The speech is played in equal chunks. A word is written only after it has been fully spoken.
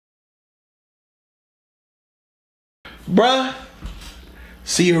Bruh.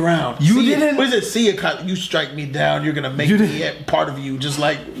 See you around. You didn't. What is it? See you. You strike me down. You're gonna make me part of you, just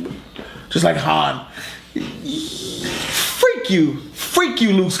like Han. Freak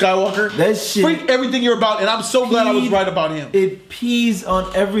you, Luke Skywalker. That shit. Freak everything you're about, and I'm so glad I was right about him. It pees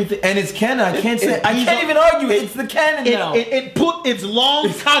on everything, and it's canon. I can't even argue. It's the canon now. It put its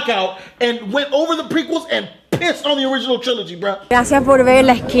long cock out and went over the prequels and pissed on the original trilogy, bro. Gracias por ver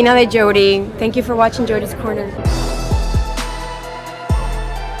La Esquina de Jody. Thank you for watching Jody's Corner.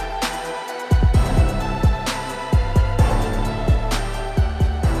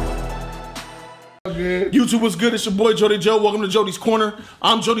 YouTube, what's good? It's your boy Jody Joe. Welcome to Jody's Corner.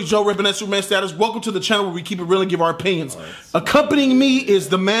 I'm Jody Joe, repping that Superman status. Welcome to the channel where we keep it real and give our opinions. Accompanying me is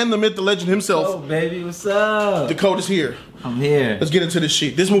the man, the myth, the legend himself. Oh, baby, what's up? Dakota's here. I'm here. Let's get into this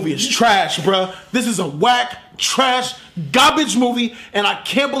shit. This movie is trash, bruh. This is a whack, trash, garbage movie, and I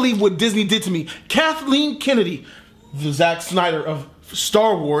can't believe what Disney did to me. Kathleen Kennedy, the Zack Snyder of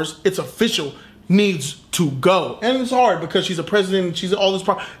Star Wars, it's official, needs to go. And it's hard because she's a president and she's all this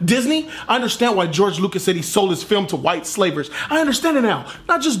part. Disney, I understand why George Lucas said he sold his film to white slavers. I understand it now.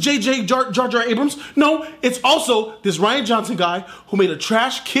 Not just Jar Jar Abrams. No, it's also this Rian Johnson guy who made a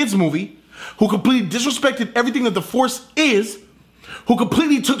trash kids movie, who completely disrespected everything that the Force is, who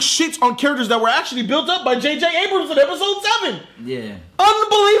completely took shits on characters that were actually built up by J.J. Abrams in Episode 7. Yeah.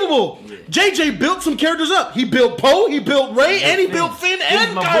 Unbelievable. Yeah. J.J. built some characters up. He built Poe, he built Rey, and he built Finn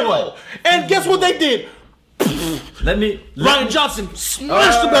and Kylo. And guess what they did? Rian Johnson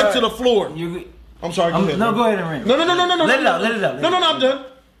smashed it back to the floor. I'm sorry, go ahead. No, go ahead and rant. No. Let it out. No, I'm done.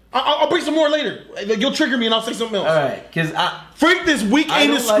 I'll bring some more later. You'll trigger me and I'll say something else. Alright, because Freak this weak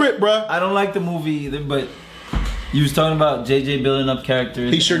anus script, bruh. I don't like the movie either, but you was talking about JJ building up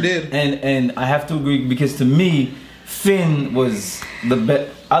characters. He sure did. And I have to agree, because to me, Finn was the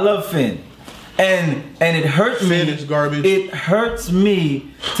best. I love Finn. And it hurt me. Finn is garbage. It hurts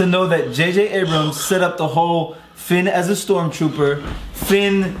me to know that JJ Abrams set up the whole Finn as a stormtrooper,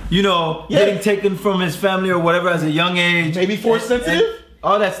 Finn, getting taken from his family or whatever as a young age. Maybe force sensitive?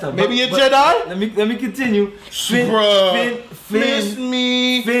 All that stuff. Maybe a Jedi? Let me continue. Finn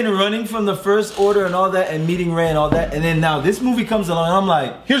running from the First Order and all that, and meeting Rey and all that, and then now this movie comes along and I'm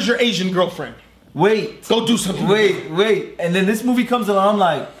like, here's your Asian girlfriend. Wait. Go do something. Wait. And then this movie comes along, I'm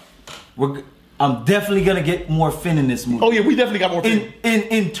like, I'm definitely gonna get more Finn in this movie. Oh yeah, we definitely got more Finn.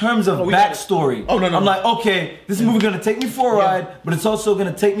 In terms of backstory. Oh no. I'm like, okay, this movie gonna take me for a ride, but it's also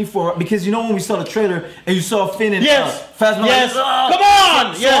gonna take me for, because when we saw the trailer and you saw Finn and Phasma, come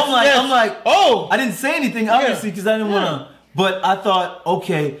on. So I'm like, oh, I didn't say anything obviously because I didn't wanna. But I thought,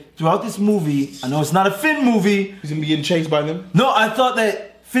 okay, throughout this movie, I know it's not a Finn movie. He's gonna be getting chased by them. No, I thought that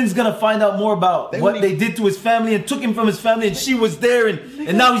Finn's gonna find out more about what they did to his family and took him from his family, and she was there,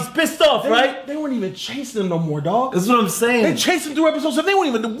 and now he's pissed off, right? They weren't even chasing him no more, dog. That's what I'm saying. They chased him through episodes, so they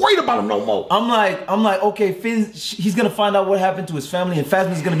weren't even worried about him no more. I'm like, okay, he's gonna find out what happened to his family, and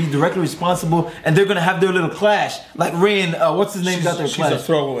Phasma's gonna be directly responsible, and they're gonna have their little clash, like Rey and what's his name got their clash. She's a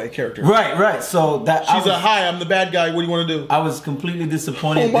throwaway character. Right. So that I'm the bad guy. What do you want to do? I was completely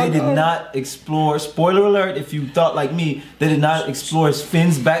disappointed. They did not explore. Spoiler alert! If you thought like me, they did not explore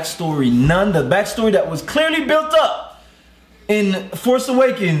Finn's backstory. None. The backstory that was clearly built up in Force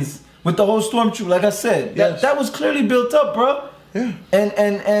Awakens with the whole stormtrooper, like I said, that was clearly built up, bro. Yeah.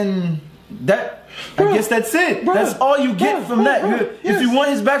 And that, I guess that's it. That's all you get from that. If you want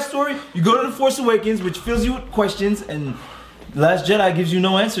his backstory, you go to the Force Awakens, which fills you with questions, and The Last Jedi gives you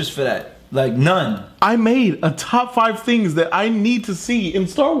no answers for that. Like none. I made a top 5 things that I need to see in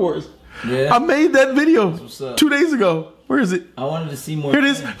Star Wars. Yeah. I made that video 2 days ago. Where is it? I wanted to see more. Here it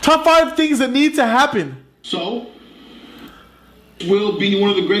is. Top 5 things that need to happen. So, will be one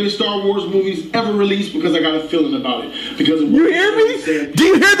of the greatest Star Wars movies ever released, because I got a feeling about it. Because of what you hear me? Do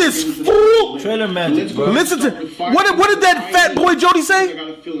you hear this fool? Trailer magic, bro. Listen to what did that fat boy Jody say? I got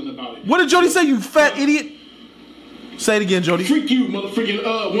a feeling about it. What did Jody say? You fat idiot. Say it again, Jody. Freak you,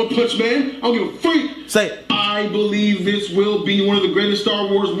 motherfucking One Punch Man. I don't give a freak. Say it. I believe this will be one of the greatest Star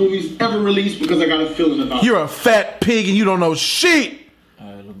Wars movies ever released, because I got a feeling about it. You're a fat pig and you don't know shit.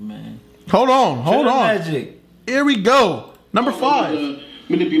 Alright, look, man. Hold on. Magic. Here we go. Number 5. The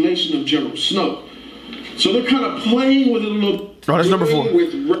manipulation of General Snow. So they're kind of playing with it a little. Oh, that's number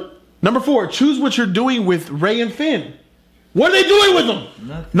 4. Number 4. Choose what you're doing with Rey and Finn. What are they doing with them?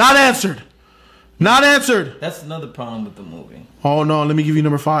 Nothing. Not answered. Not answered. That's another problem with the movie. Oh no, let me give you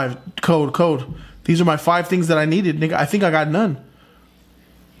number 5. Code. These are my 5 things that I needed, nigga. I think I got none.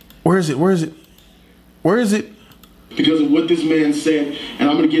 Where is it? Because of what this man said, and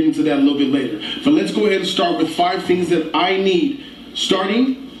I'm going to get into that a little bit later. But let's go ahead and start with 5 things that I need,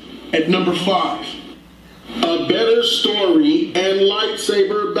 starting at number 5. A better story and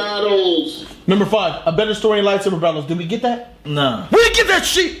lightsaber battles. Number 5, a better story and lightsaber battles. Did we get that? No. We didn't get that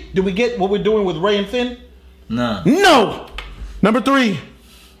shit. Did we get what we're doing with Rey and Finn? No. No. Number 3.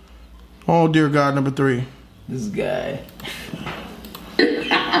 Oh dear God, number 3. This guy.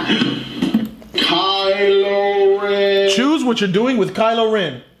 Kylo Ren. Choose what you're doing with Kylo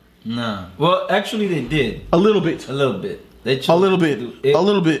Ren. No. Well, actually, they did. A little bit. A little bit. They chose A little bit. to do it. A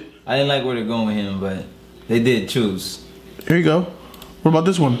little bit. I didn't like where they're going with him, but they did choose. Here you go. What about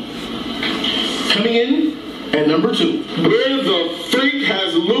this one? Coming in at number 2. Where the freak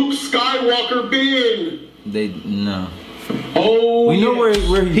has Luke Skywalker been? No. Oh, We know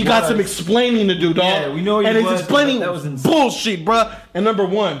where He got some explaining to do, dog. Yeah, we know where he and he's was, explaining but that was insane. bullshit, bruh. And number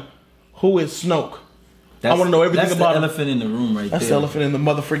 1, who is Snoke? I want to know everything that's about the him. elephant in the room right That's there. the elephant in the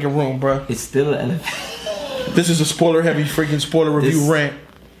motherfucking room, bruh. It's still an elephant. This is a spoiler-heavy freaking spoiler review This- rant.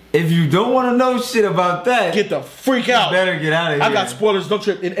 If you don't want to know shit about that, Get the freak you out. better get out of here. I got spoilers. Don't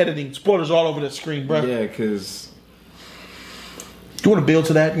trip in editing. Spoilers all over the screen, bruh. Yeah, because You want to build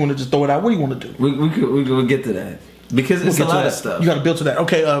to that? You want to just throw it out? What do you want to do? we'll get to that. Because it's We'll a get to lot of that. stuff. You got to build to that.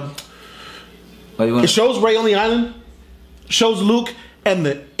 Okay, Oh, you it want shows Rey on the island, shows Luke, and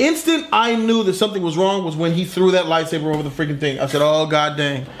the instant I knew that something was wrong was when he threw that lightsaber over the freaking thing. I said, oh, god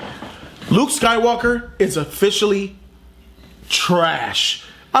dang. Luke Skywalker is officially trash.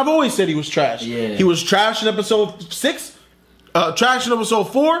 I've always said he was trash. Yeah. He was trash in episode 6, trash in episode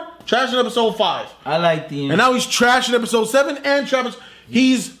 4, trash in episode 5. I like the... And now he's trash in episode 7 and trash.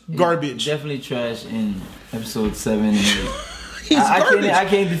 He's garbage. Definitely trash in episode 7 and 8. He's garbage. I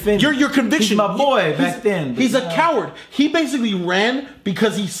can't defend your conviction. He's my boy He's- back then. but He's a now- coward. He basically ran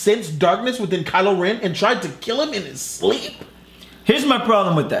because he sensed darkness within Kylo Ren and tried to kill him in his sleep. Here's my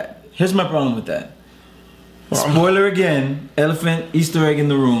problem with that. Spoiler again. Elephant, Easter egg in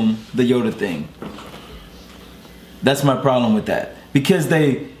the room, the Yoda thing. That's my problem with that. Because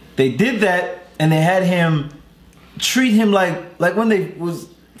they did that and they had him treat him like when they was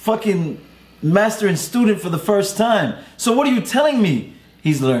fucking master and student for the first time. So what are you telling me?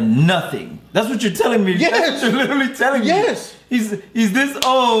 He's learned nothing. That's what you're telling me. Yes. That's what you're literally telling me. Yes. He's this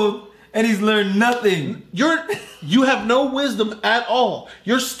old and he's learned nothing. You have no wisdom at all.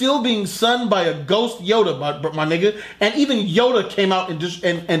 You're still being sunned by a ghost Yoda, my nigga. And even Yoda came out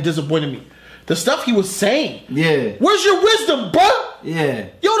and disappointed me. The stuff he was saying. Yeah. Where's your wisdom, bruh? Yeah.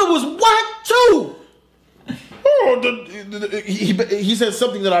 Yoda was whack too. Oh, he said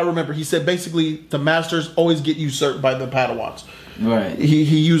something that I remember. He said basically the masters always get usurped by the Padawans. Right. He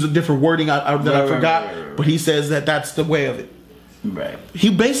used a different wording that I forgot, right. but he says that that's the way of it. Right. He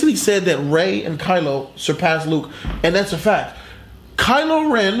basically said that Rey and Kylo surpassed Luke, and that's a fact.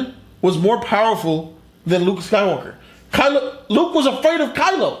 Kylo Ren was more powerful than Luke Skywalker. Luke was afraid of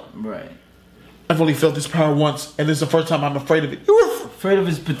Kylo. Right. I've only felt this power once, and this is the first time I'm afraid of it. You were Afraid of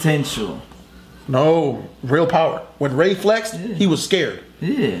his potential. no real power. When Rey flexed, he was scared.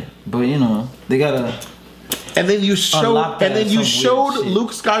 Yeah. But you know, they gotta And then you showed, Unlock that and then you some weird showed shit.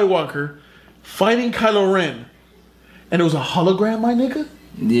 Luke Skywalker fighting Kylo Ren, and it was a hologram, my nigga.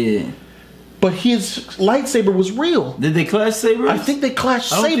 Yeah. But his lightsaber was real. Did they clash sabers? I think they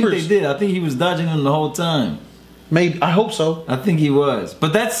clashed I don't sabers. think they did. I think he was dodging them the whole time. Maybe, I hope so. I think he was.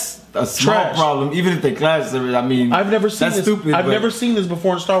 But that's a small Trash. problem. Even if they clash sabers, I mean, I've never seen that's this. stupid. I've but never seen this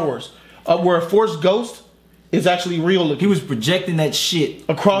before in Star Wars, where a Force ghost is actually real looking. He was projecting that shit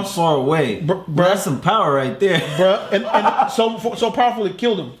Across- from far away. Bruh. That's some power right there. bruh, and so powerful it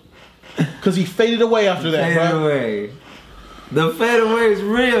killed him, because he faded away after that, Fade bruh. away. The fade away is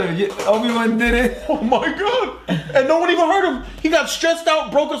real. Obi-Wan did it. Oh my god! And no one even heard him. He got stressed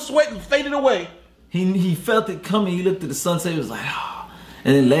out, broke a sweat, and faded away. He felt it coming. He looked at the sunset. He was like, oh.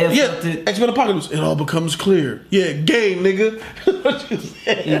 And then Leia Yeah, felt it. X-Men Apocalypse. It all becomes clear. Yeah, game, nigga.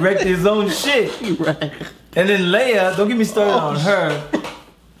 He wrecked his own shit. And then Leia, don't get me started on her.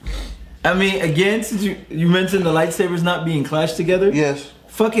 I mean, again, since you mentioned the lightsabers not being clashed together. Yes.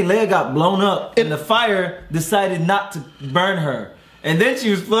 Fucking Leia got blown up and the fire decided not to burn her. And then she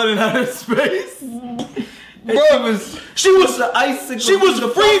was floating out of space. And she was an icicle. She was a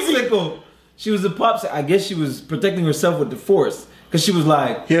freezing. popsicle. She was a popsicle. I guess she was protecting herself with the Force. Because she was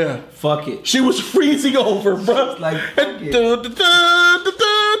like, Yeah. fuck it. She was freezing over, bro. Like, fuck it.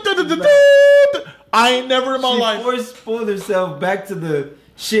 I ain't never in my life. She force pulled herself back to the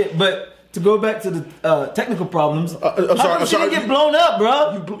shit. But to go back to the technical problems, I'm how come she didn't get blown up,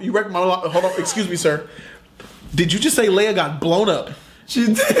 bro? You wrecked my life. Hold on, excuse me, sir. Did you just say Leia got blown up? She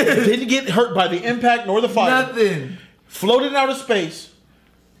did. Didn't get hurt by the impact nor the fire. Nothing. Floated out of space.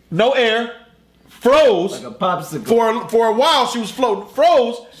 No air. Froze. Like a popsicle. For a while, she was floating.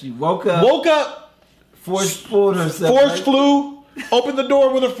 Froze. She woke up. Woke up. Force pulled herself. Force flew, opened the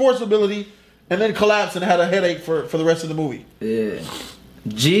door with her force ability, and then collapsed and had a headache for the rest of the movie. Yeah.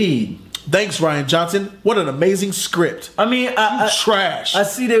 Gee. Thanks, Rian Johnson. What an amazing script. I mean, I trash. I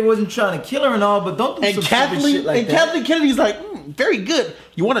see they wasn't trying to kill her and all, but don't do some stupid shit like that. Kathleen Kennedy's like, very good.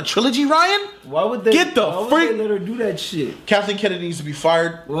 You want a trilogy, Ryan? Why would they? Get the why freak? would they let her do that shit? Kathleen Kennedy needs to be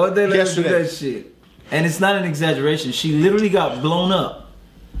fired. Why would they let yesterday. her do that shit? And it's not an exaggeration. She literally got blown up.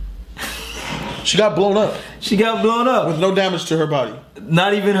 She got blown up. She got blown up with no damage to her body.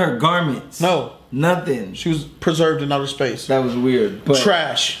 Not even her garments. No. Nothing. She was preserved in outer space. That was weird. But,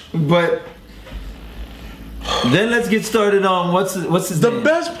 trash. But then let's get started on what's his name. The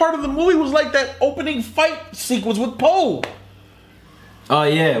best part of the movie was like that opening fight sequence with Poe. Oh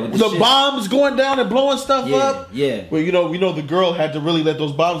yeah, with the bombs going down and blowing stuff up. Yeah. Well, we know the girl had to really let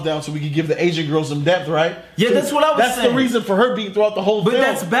those bombs down so we could give the Asian girl some depth, right? Yeah, so that's what I was saying. That's the reason for her being throughout the whole film. But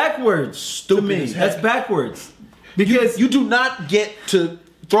that's backwards. Stupid to me. as heck. That's backwards. Because you do not get to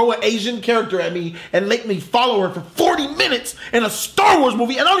throw an Asian character at me and make me follow her for 40 minutes in a Star Wars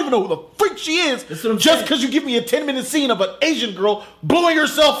movie, and I don't even know who the freak she is, just because you give me a 10-minute scene of an Asian girl blowing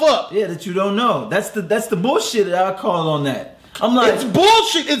herself up. Yeah, that you don't know. That's the bullshit that I call on that. I'm like, it's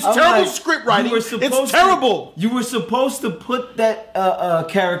bullshit. It's terrible script writing. It's terrible. You were supposed to put that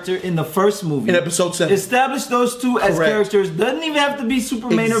character in the first movie. In episode 7. Establish those two as characters. Doesn't even have to be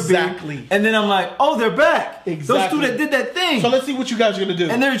Superman or Big. And then I'm like, oh, they're back. Those two that did that thing. So let's see what you guys are going to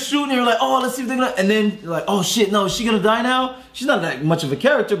do. And they're shooting. You're like, oh, let's see if they're going to. And then you're like, oh, shit, no, is she going to die now? She's not that much of a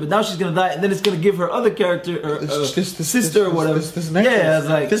character, but now she's going to die. And then it's going to give her other character, or sister or whatever. This necklace. Yeah, I was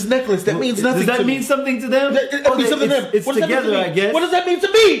like, this necklace, that means nothing to me. Does that mean something to them? It means something to them. It's together, I guess. What does that mean to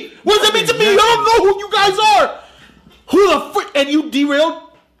me? What does that mean to me? I don't know who you guys are. Who the frick? And you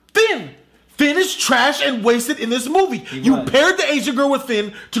derailed Finn. Finn is trash and wasted in this movie. You paired the Asian girl with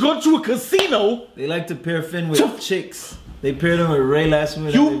Finn to go to a casino. They like to pair Finn with chicks. They paired him with Ray last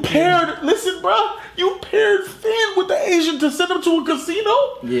week. Listen, bro. You paired Finn with the Asian to send him to a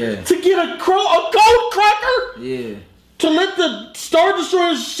casino? Yeah. To get a gold cracker? Yeah. To let the Star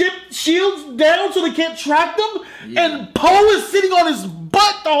Destroyer's ship shields down so they can't track them? Yeah. And Poe is sitting on his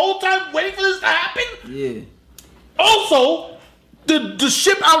butt the whole time waiting for this to happen? Yeah. Also, the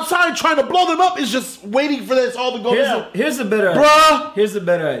ship outside trying to blow them up is just waiting for this all to go. Here's a better idea. Here's a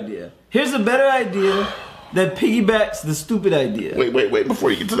better idea. Here's a better idea that piggybacks the stupid idea. Wait. Before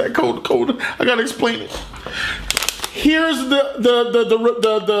you get to that code, I gotta explain it. Here's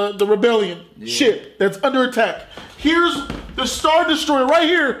the rebellion ship that's under attack. Here's the Star Destroyer right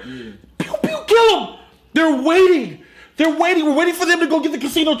here. Yeah. Pew pew, kill them. They're waiting. We're waiting for them to go get the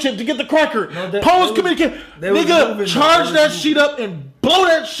casino chip to get the cracker. Poe's communicating. Nigga, charge that shit up and blow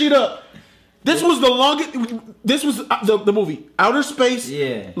that shit up. This was the longest. This was the movie Outer Space.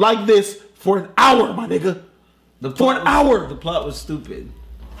 Yeah. Like this for an hour, my nigga. For an hour. The plot was stupid.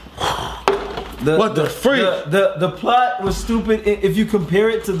 What the freak? The plot was stupid. If you compare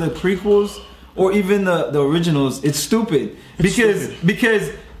it to the prequels or even the originals, it's stupid.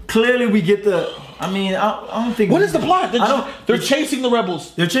 Because clearly we get the. I mean, I don't think. What is the plot? They're chasing the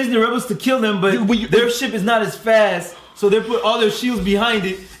rebels. They're chasing the rebels to kill them, but their ship is not as fast, so they put all their shields behind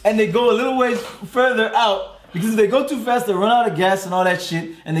it, and they go a little ways further out. Because if they go too fast, they run out of gas and all that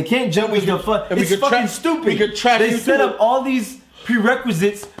shit, and they can't jump with their fun. It's fucking stupid. They set up all these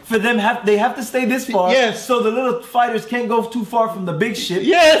prerequisites for them. They have to stay this far. Yes. So the little fighters can't go too far from the big ship.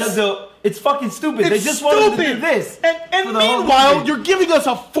 Yes. Because it's fucking stupid. They just wanted to do this. And meanwhile, you're giving us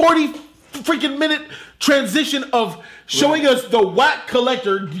a 40 freaking minute transition of showing us the whack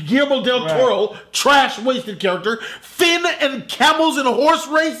collector Guillermo del Toro, trash wasted character, Finn and camels and horse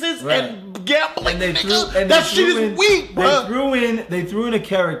races and gambling. That shit is weak, bro. They threw in a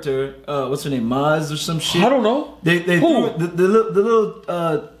character. What's her name? Maz or some shit. I don't know. They threw the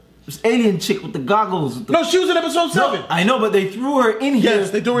little alien chick with the goggles. No, she was in episode 7. No, I know, but they threw her in here. Yes,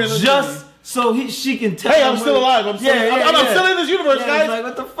 they threw her in just so she can tell. Hey, I'm still alive. I'm still in this universe, guys. Like,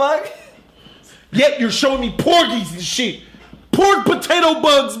 what the fuck? Yet you're showing me porgies and shit. Pork potato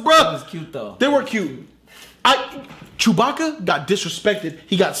bugs, bro. That was cute though. They were cute. Chewbacca got disrespected.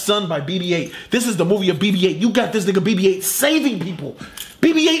 He got sunned by BB-8. This is the movie of BB-8. You got this nigga BB-8 saving people.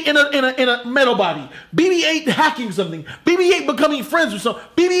 BB-8 in a metal body. BB-8 hacking something. BB-8 becoming friends with someone.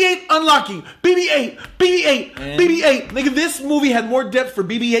 BB-8 unlocking. BB-8. Nigga, this movie had more depth for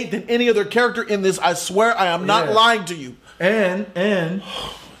BB-8 than any other character in this. I swear I am not lying to you. And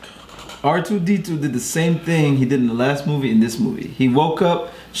R2-D2 did the same thing he did in the last movie in this movie. He woke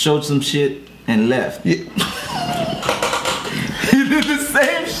up, showed some shit, and left. Yeah. He did the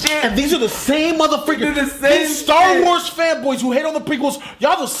same shit. And these are the same motherfuckers. They're the same These Star shit. Wars fanboys who hate on the prequels.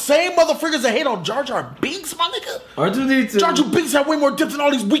 Y'all the same motherfuckers that hate on Jar Jar Binks, my nigga. R2D2. Jar Jar Binks had way more depth than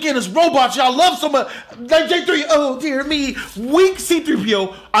all these weak-ass robots y'all love so much. Like J3, oh dear me. Weak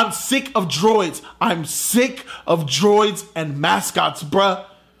C-3PO. I'm sick of droids. I'm sick of droids and mascots, bruh.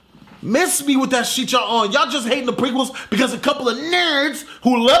 Miss me with that shit y'all on. Y'all just hating the prequels because a couple of nerds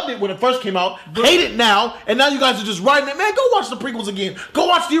who loved it when it first came out hate it now, and now you guys are just writing it. Man, go watch the prequels again. Go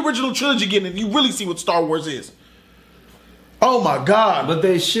watch the original trilogy again, and you really see what Star Wars is. Oh my god! But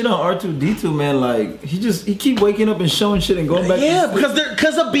they shit on R2D2, man. Like he keep waking up and showing shit and going back. Yeah,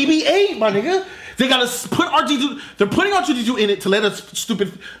 because of BB-8, my nigga. They gotta put R2D2. They're putting R2D2 in it to let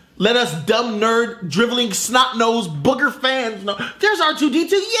us dumb nerd, driveling, snot nosed, booger fans know. There's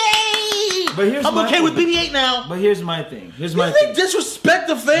R2D2. Yay! But here's I'm my okay thing. with BB-8 now. But here's my thing. They disrespect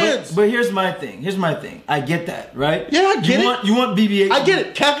the fans. But here's my thing. I get that, right? Yeah, I get it. You want BB-8? I get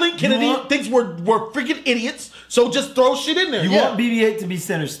it. Kathleen Kennedy thinks we're freaking idiots, so just throw shit in there. You want BB-8 to be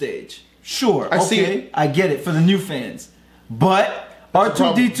center stage? Sure. I see it. I get it for the new fans. But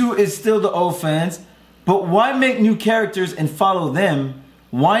R2D2 is still the old fans. But why make new characters and follow them?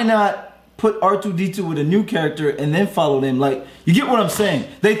 Why not put R2D2 with a new character and then follow them? Like, you get what I'm saying?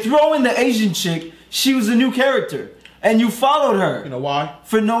 They throw in the Asian chick. She was a new character. And you followed her. You know why?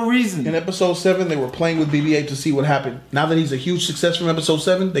 For no reason. In episode 7, they were playing with BB-8 to see what happened. Now that he's a huge success from episode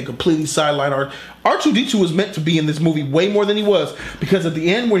 7, they completely sidelined R2D2 was meant to be in this movie way more than he was. Because at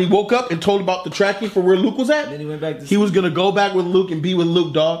the end, when he woke up and told about the tracking for where Luke was at, Then he went back to he was going to go back with Luke and be with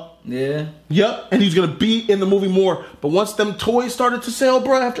Luke, dog. Yeah. Yep, and he's gonna be in the movie more. But once them toys started to sell,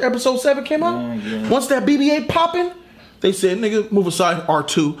 bro, after episode 7 came out, once that BB-8 popping, they said, "Nigga, move aside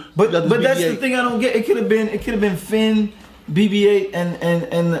R2." But that's the thing I don't get. It could have been Finn, BB-8,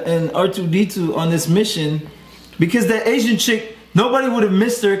 and R2D2 on this mission, because that Asian chick, nobody would have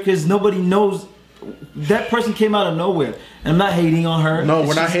missed her because nobody knows. That person came out of nowhere. And I'm not hating on her. No,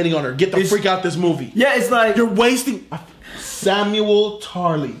 we're not hating on her. Get the freak out this movie. Yeah, it's like you're wasting. Samuel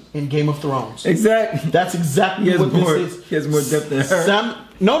Tarly in Game of Thrones. Exactly. That's exactly what this is. He has more depth than her.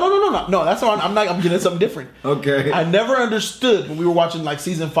 No. That's all. I'm getting something different. Okay. I never understood when we were watching like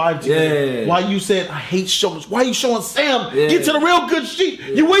season 5 together. Why you said I hate shows. Why are you showing Sam? Yeah. Get to the real good shit.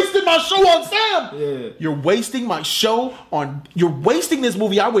 You wasted my show on Sam. Yeah. You're wasting my show on. You're wasting this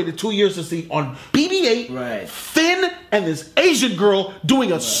movie I waited 2 years to see on BB-8. Right. Finn and this Asian girl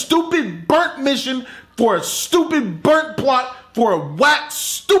doing a stupid burnt mission for a stupid burnt plot for a whack,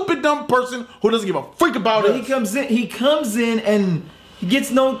 stupid, dumb person who doesn't give a freak about it. He comes in and he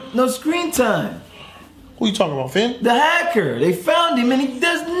gets no screen time. Who you talking about, Finn? The hacker. They found him and he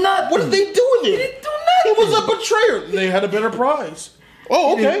does nothing. What did they do with it? He didn't do nothing. He was a betrayer. They had a better prize.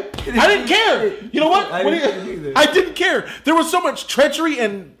 Oh, okay. I didn't care. You know what? I didn't care either. I didn't care. There was so much treachery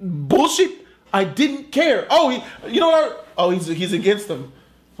and bullshit. I didn't care. Oh, you know what? He's against them.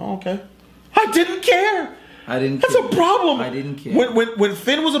 Oh, okay. I didn't care. That's a problem. I didn't care. When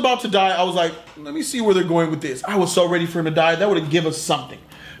Finn was about to die, I was like, let me see where they're going with this. I was so ready for him to die. That would have given us something.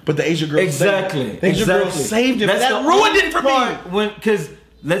 But the Asian girl saved him. The Asian girl saved him. That ruined it for me. Because,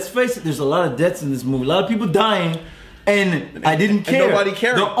 let's face it, there's a lot of deaths in this movie. A lot of people dying. And I didn't care. And nobody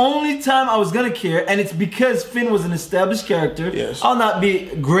cared. The only time I was gonna care, and it's because Finn was an established character. Yes. I'll not be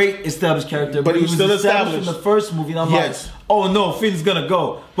a great established character, but he was still established in the first movie. And I'm like, oh no, Finn's gonna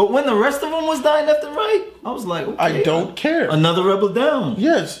go. But when the rest of them was dying left and right, I was like, okay, I don't care. Another rebel down.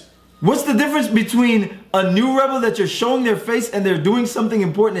 Yes. What's the difference between a new rebel that you're showing their face and they're doing something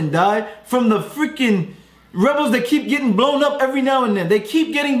important and die from the freaking rebels that keep getting blown up every now and then? They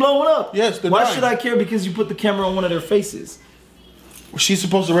keep getting blown up. Yes, Why should I care because you put the camera on one of their faces? Was she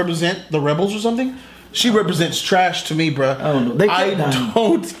supposed to represent the rebels or something? She represents trash to me, bruh. I don't know. I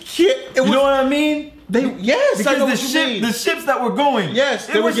don't care. You know what I mean? Yes, because I know what you mean. The ships that were going, yes,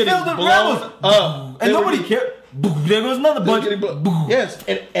 they were filled with rebels, and nobody cared. There goes another bunch. Yes,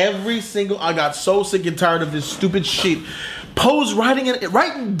 and every single. I got so sick and tired of this stupid shit. Poe's riding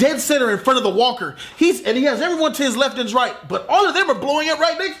right in dead center in front of the walker. He has everyone to his left and his right, but all of them are blowing up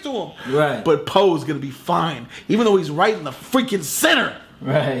right next to him. Right. But Poe's gonna be fine, even though he's right in the freaking center.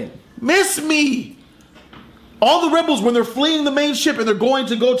 Right. Miss me. All the rebels, when they're fleeing the main ship and they're going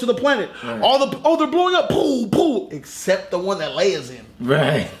to go to the planet, they're blowing up, pooh, except the one that Leia's in.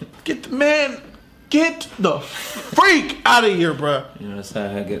 Right. Get the freak out of here, bruh. You know, that's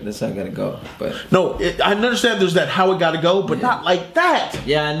how I gotta go. But no, I understand there's that how it gotta go, but not like that.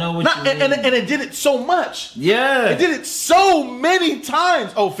 Yeah, I know what you mean. And it did it so much. Yeah. It did it so many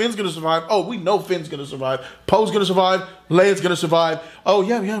times. Oh, Finn's gonna survive. Oh, we know Finn's gonna survive. Poe's gonna survive. Leia's gonna survive. Oh,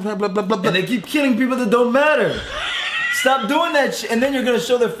 yeah, blah, blah, blah, blah. And they keep killing people that don't matter. Stop doing that shit. And then you're gonna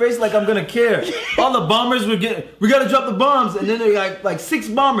show their face like I'm gonna care. All the bombers we gotta drop the bombs, and then they're like 6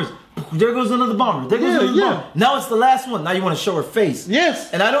 bombers. There goes another bomber. There goes another bomber. Now it's the last one. Now you want to show her face.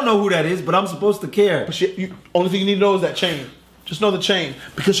 Yes. And I don't know who that is, but I'm supposed to care. But only thing you need to know is that chain. Just know the chain,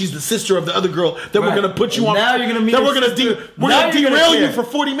 because she's the sister of the other girl that we're gonna put you on. Now you're gonna meet. That we're gonna derail you for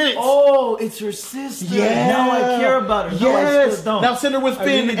 40 minutes. Oh, it's her sister. Yeah. Now I care about her. No, I still don't. Now send her with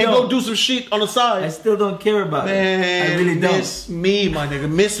Finn and go do some shit on the side. I still don't care about her. I really don't. Miss me, my nigga.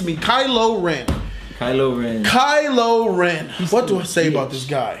 Miss me. Kylo Ren. What do I say about this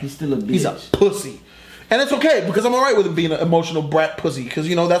guy? He's still a bitch. He's a pussy. And it's okay, because I'm alright with him being an emotional brat pussy, because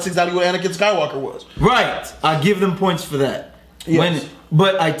you know that's exactly what Anakin Skywalker was. Right. I give them points for that. Yes.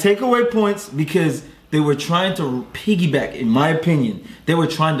 But I take away points because they were trying to piggyback, in my opinion. They were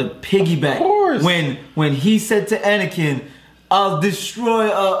trying to piggyback. Of course. When he said to Anakin, I'll destroy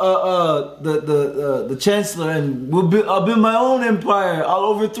the Chancellor and I'll build my own empire. I'll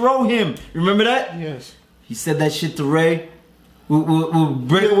overthrow him. Remember that? Yes. He said that shit to Rey. We'll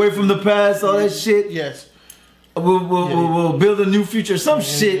break away from the past, all that shit. Yes. We'll build a new future, some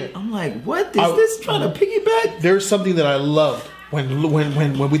shit. I'm like, what is this trying to piggyback? There's something that I loved when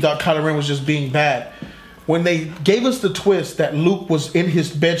we thought Kylo Ren was just being bad. When they gave us the twist that Luke was in his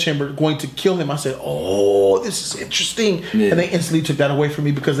bedchamber going to kill him, I said, oh, this is interesting. Yeah. And they instantly took that away from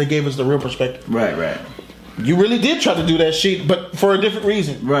me because they gave us the real perspective. Right. You really did try to do that shit, but for a different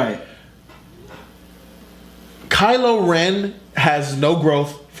reason. Right. Kylo Ren has no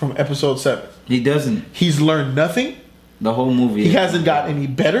growth from episode 7. He doesn't. He's learned nothing. The whole movie. He hasn't got any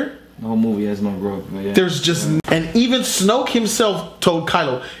better. The whole movie has no growth. Yeah. There's just... And even Snoke himself told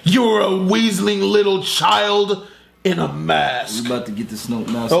Kylo, you're a weaseling little child in a mask. We're about to get to Snoke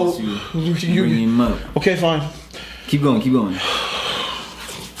now since you bring him up. Okay, fine. Keep going.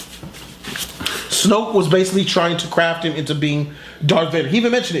 Snoke was basically trying to craft him into being Darth Vader. He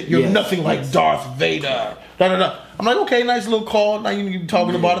even mentioned it. You're nothing like Darth Vader. No. I'm like, okay, nice little call. Now you're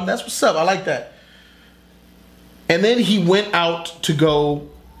talking about him. That's what's up. I like that. And then he went out to go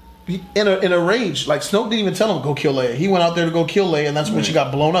in a rage. Like, Snoke didn't even tell him to go kill Leia. He went out there to go kill Leia, and that's when she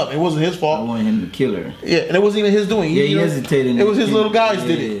got blown up. It wasn't his fault. I wanted him to kill her. Yeah, and it wasn't even his doing. He hesitated. It was his little guys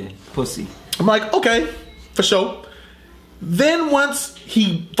did it. Pussy. I'm like, okay, for sure. Then once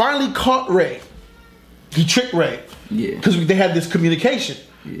he finally caught Rey, he tricked Rey. Yeah. Because they had this communication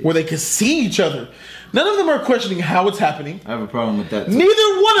where they could see each other. None of them are questioning how it's happening. I have a problem with that too.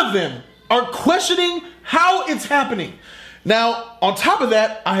 Neither one of them are questioning how it's happening. Now, on top of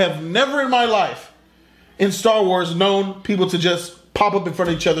that, I have never in my life in Star Wars known people to just pop up in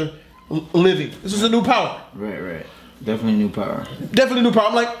front of each other living. This is a new power. Right. Definitely new power.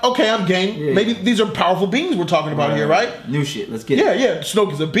 I'm like, okay, I'm game. Yeah. Maybe these are powerful beings we're talking about here, right? New shit. Let's get it. Yeah.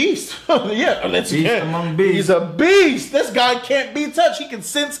 Snoke is a beast. Beast among beasts. He's a beast. This guy can't be touched. He can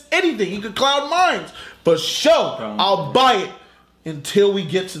sense anything. He can cloud minds. For sure, I'll buy it until we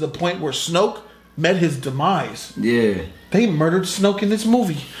get to the point where Snoke met his demise. Yeah. They murdered Snoke in this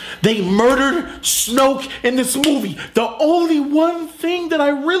movie. The only one thing that I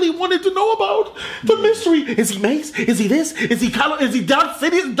really wanted to know about, the mystery. Is he Mace? Is he this? Is he Kylo? Is he Darth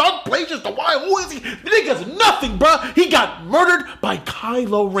Sidious? Darth Plagueis? The why? Who is he? The nigga's nothing, bruh. He got murdered by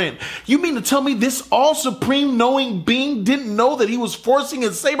Kylo Ren. You mean to tell me this all-supreme knowing being didn't know that he was forcing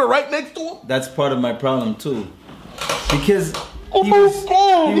his saber right next to him? That's part of my problem too. Because... He cut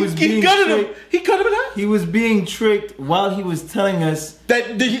him in half. He was being tricked while he was telling us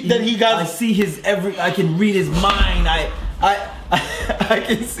that he got. I see I can read his mind. I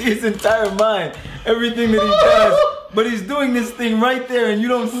can see his entire mind. Everything that he does. But he's doing this thing right there, and you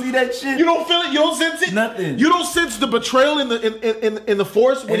don't see that shit. You don't feel it. You don't sense it. Nothing. You don't sense the betrayal in the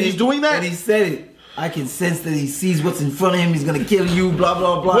Force when he's doing that. And he said it. I can sense that he sees what's in front of him. He's gonna kill you. Blah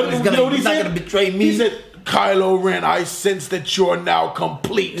blah blah. He's not gonna betray me. He said, Kylo Ren, I sense that you're now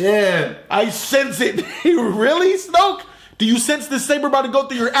complete. Yeah. I sense it. Really, Snoke? Do you sense this saber about to go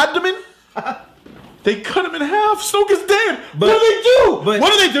through your abdomen? They cut him in half. Snoke is dead. What do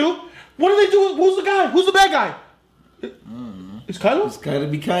they do? Who's the guy? Who's the bad guy? It's Kylo? It's gotta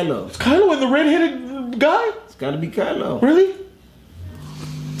be Kylo. It's Kylo and the red-headed guy? It's gotta be Kylo. Really?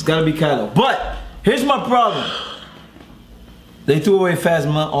 It's gotta be Kylo. But here's my problem. They threw away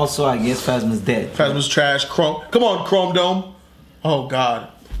Phasma. Also, I guess Phasma's dead. Phasma's trash. Come on, Chrome Dome. Oh, God.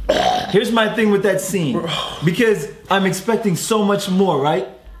 Here's my thing with that scene. Because I'm expecting so much more, right?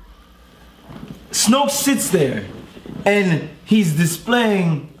 Snoke sits there. And he's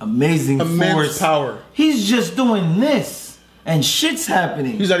displaying amazing immense force. Power. He's just doing this. and shit's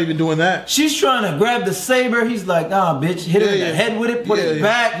happening. He's not even doing that. She's trying to grab the saber. He's like, nah, bitch. Hit her in the head with it, put it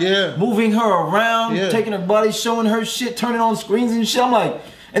back, moving her around, taking her body, showing her shit, turning on screens and shit. I'm like,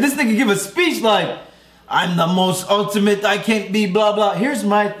 and this nigga give a speech like, I'm the most ultimate, I can't be blah, blah. Here's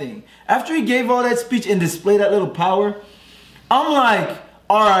my thing. After he gave all that speech and displayed that little power, I'm like,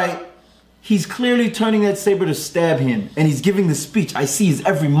 all right, he's clearly turning that saber to stab him. And he's giving the speech. I see his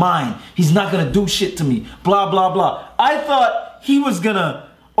every mind. He's not going to do shit to me. Blah, blah, blah. I thought he was going to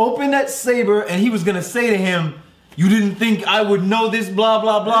open that saber and he was going to say to him, you didn't think I would know this, blah,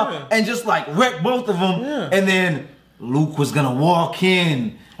 blah, blah. And just like wreck both of them. And then Luke was going to walk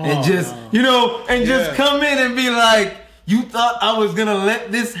in and just, you know, and just come in and be like, you thought I was gonna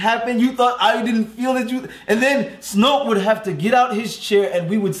let this happen? You thought I didn't feel that you... And then Snoke would have to get out his chair and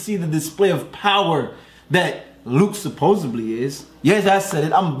we would see the display of power that Luke supposedly is. Yes, I said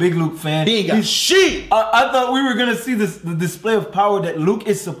it. I'm a big Luke fan. He ain't got shit. I thought we were gonna see the display of power that Luke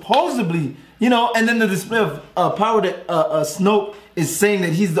is supposedly, you know, and then the display of power that Snoke is saying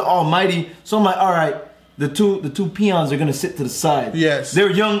that he's the Almighty. So I'm like, all right, the two peons are gonna sit to the side. Yes.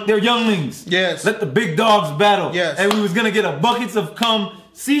 They're younglings. Yes. Let the big dogs battle. Yes. And we was gonna get a buckets of cum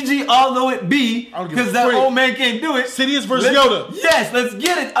CG, although it be, because that old man can't do it. Sidious versus Yoda. Yes, let's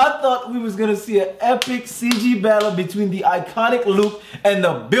get it. I thought we was gonna see an epic CG battle between the iconic Luke and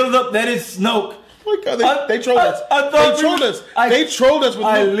the build-up that is Snoke. Oh my God, they trolled us. They trolled us. They trolled us with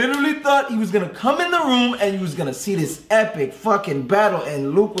I Luke. literally thought he was gonna come in the room and you was gonna see this epic fucking battle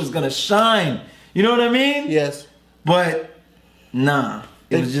and Luke was gonna shine. You know what I mean? Yes. But nah,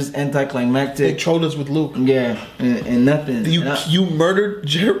 it was just anticlimactic. They trolled us with Luke. Yeah, and nothing. You murdered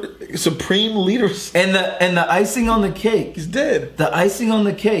supreme leaders. And the icing on the cake. He's dead. The icing on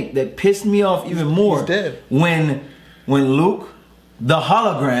the cake that pissed me off even more. He's dead. When Luke, the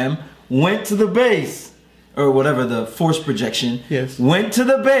hologram, went to the base. Or whatever, the force projection. Yes. Went to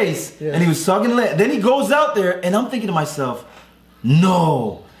the base. Yes. And he was talking to Leia. Then he goes out there and I'm thinking to myself,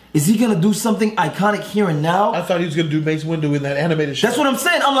 no. Is he gonna do something iconic here and now? I thought he was gonna do Mace Windu in that animated show. That's what I'm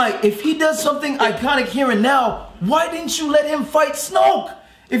saying. I'm like, if he does something iconic here and now, why didn't you let him fight Snoke?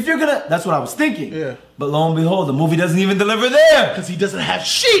 If you're gonna, that's what I was thinking. Yeah. But lo and behold, the movie doesn't even deliver there. Because he doesn't have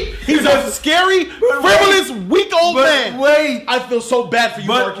shit. He's a scary, frivolous, weak old man. Wait. I feel so bad for you,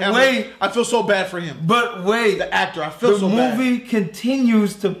 Mark Hamill. Wait. I feel so bad for him. But wait. The actor, I feel so bad. The movie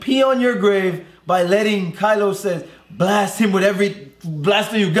continues to pee on your grave by letting Kylo says, blast him with every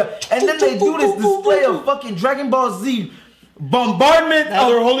blaster you got. And then they do this display of fucking Dragon Ball Z bombardment. Now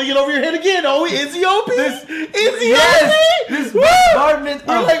they're holding it over your head again. Oh, is he OP? This bombardment of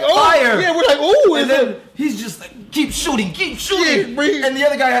fire. Yeah, we're like, oh. And then he's just like, keep shooting. Yeah, and the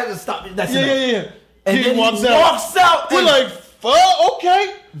other guy has to stop it. That's enough. Yeah. And he then walks he walks out. We're like, fuck,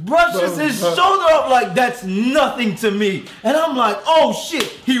 okay. Brushes his shoulder up like that's nothing to me. And I'm like, oh shit,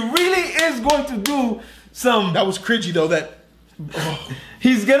 he really is going to do some. That was cringy though,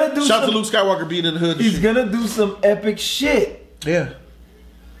 he's gonna do shout to Luke Skywalker being in the hood. He's gonna do some epic shit. Yeah.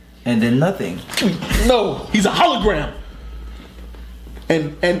 And then nothing. No, he's a hologram.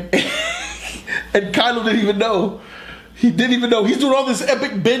 And Kylo didn't even know. He didn't even know. He's doing all this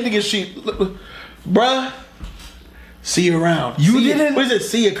epic bending and shit. Bruh. See you around. You didn't. What is it?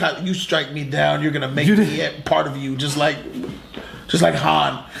 See you, Kylo. You strike me down. You're gonna make me part of you, just like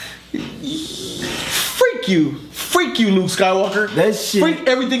Han. Freak you, Luke Skywalker. That shit. Freak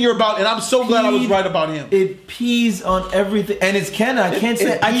everything you're about, and I'm so glad I was right about him. It pees on everything, and it's canon. I can't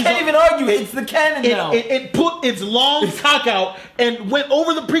even argue it. It's the canon now. It put its long cock out and went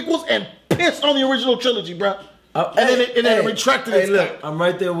over the prequels and pissed on the original trilogy, bro. And then it retracted its look, I'm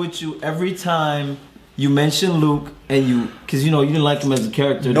right there with you every time you mention Luke, and because you didn't like him as a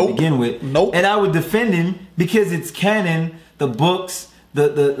character to begin with. Nope. And I would defend him because it's canon, the books,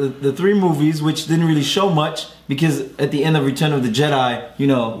 the 3 movies, which didn't really show much, because at the end of Return of the Jedi,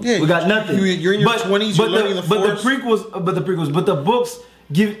 we got nothing. You're in your 20s, you're learning the Force. But the books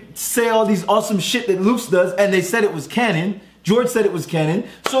say all these awesome shit that Luke does, and they said it was canon. George said it was canon,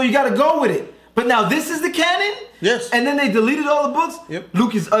 so you got to go with it. But now this is the canon? Yes. And then they deleted all the books? Yep.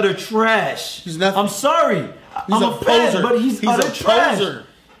 Luke is utter trash. He's nothing. I'm sorry. I'm a fan, but he's utter trash. Poser.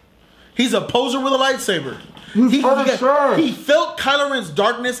 He's a poser with a lightsaber. He felt Kylo Ren's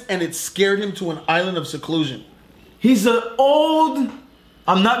darkness and it scared him to an island of seclusion. He's an old,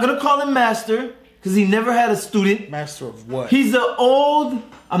 I'm not going to call him master, because he never had a student. Master of what? He's an old,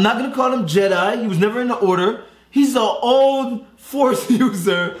 I'm not going to call him Jedi. He was never in the order. He's an old Force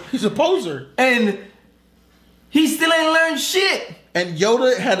user. He's a poser. And he still ain't learned shit. And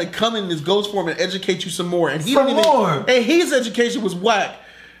Yoda had to come in his ghost form and educate you some more. And he And his education was whack.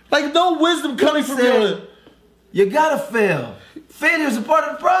 Like, no wisdom coming from Yoda. You gotta fail. Failure is a part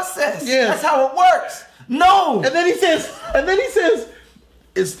of the process. Yeah. That's how it works. No. And then he says,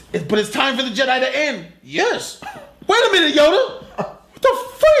 but it's time for the Jedi to end. Yes. Wait a minute, Yoda. What the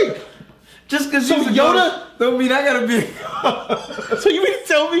freak? Just because So Yoda don't mean I gotta be. So you mean to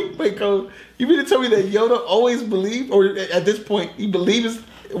tell me, wait, Code, you mean to tell me that Yoda always believed, or at this point, he believes,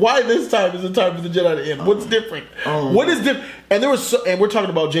 why this time is the time for the Jedi to end? What's different? What is different? And and we're talking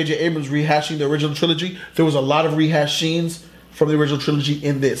about J.J. Abrams rehashing the original trilogy. There was a lot of rehash scenes from the original trilogy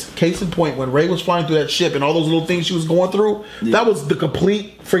in this. Case in point, when Rey was flying through that ship and all those little things she was going through, that was the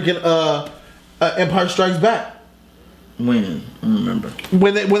complete freaking Empire Strikes Back. When? I don't remember.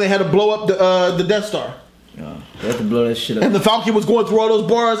 When they had to blow up the Death Star. Yeah, they had to blow that shit up. And the Falcon was going through all those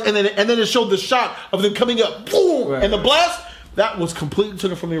bars, and then it showed the shot of them coming up, boom, and the blast. That was completely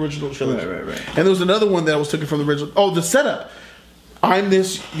taken from the original trilogy. Right. And there was another one that was taken from the original. Oh, the setup. I'm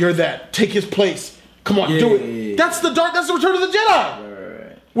this, you're that. Take his place. Come on, do it. Yeah. That's the Return of the Jedi.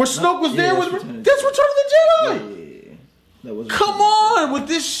 Right. Where Snoke was there with. That's Return of the Jedi. Yeah. That was Come on with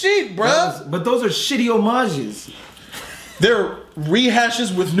this shit, bruh. But those are shitty homages. They're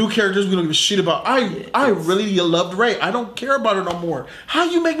rehashes with new characters we don't give a shit about. I really loved Rey. I don't care about her no more. How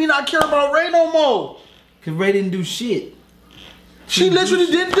you make me not care about Rey no more? Cause Rey didn't do shit. She literally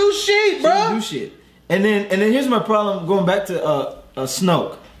didn't do shit, bro. She didn't do shit. And then here's my problem. Going back to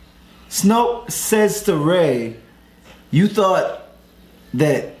Snoke. Snoke says to Rey, "You thought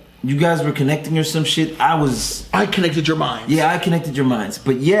that you guys were connecting or some shit. I connected your minds. Yeah, I connected your minds.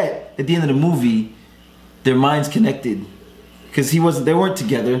 But yet, at the end of the movie, their minds connected because they weren't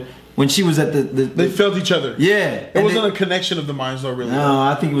together." When she was at they felt each other. Yeah, it wasn't a connection of the minds though. Really, no.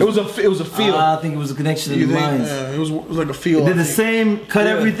 I think it was a feel. I think it was a connection of the minds. Yeah, it was like a feel. They did the same. Cut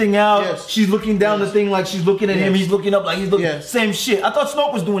everything out. Yes. She's looking down the thing like she's looking at him. He's looking up like he's looking. Yes. Same shit. I thought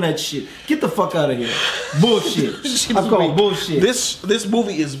Snoke was doing that shit. Get the fuck out of here. Bullshit. I call it bullshit. This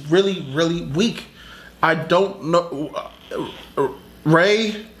movie is really weak. I don't know.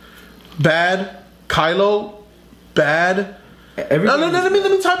 Rey, bad. Kylo, bad. No, let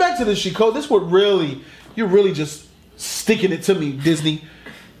me tie back to this, Chico. This would you're really just sticking it to me, Disney.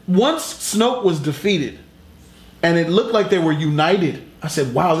 Once Snoke was defeated, and it looked like they were united, I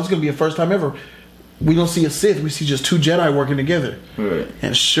said, wow, this is going to be a first time ever. We don't see a Sith, we see just two Jedi working together. Right.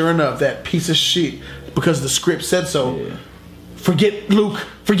 And sure enough, that piece of shit, because the script said so, forget Luke,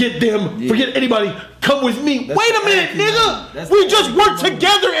 forget them, forget anybody, come with me. Wait a minute, nigga! We just worked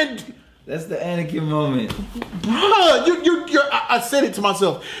together and... That's the Anakin moment. Bruh, I said it to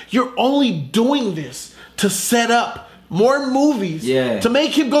myself. You're only doing this to set up more movies to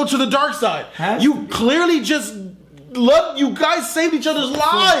make him go to the dark side. You clearly just love, you guys saved each other's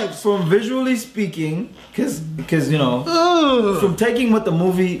lives. From visually speaking, because you know, from taking what the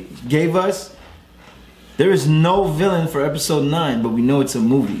movie gave us, there is no villain for episode 9, but we know it's a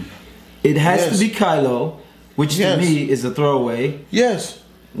movie. It has to be Kylo, which to me is a throwaway. Yes.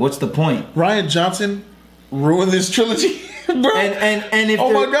 What's the point? Rian Johnson ruined this trilogy, bro. And if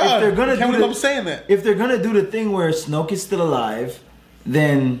they're gonna if they're gonna do the thing where Snoke is still alive,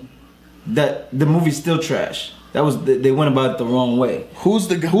 then the movie's still trash. They went about it the wrong way. Who's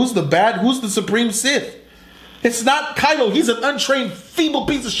the Supreme Sith? It's not Kylo. He's an untrained, feeble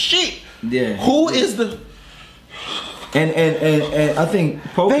piece of shit. Yeah. Who is the? And I think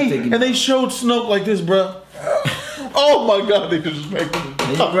they showed Snoke like this, bro. Oh my God, they disrespected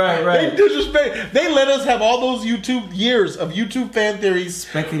him. Right. They disrespect. They let us have all those years of YouTube fan theories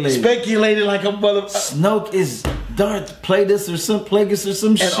speculated like a mother. Snoke is Darth Plagueis or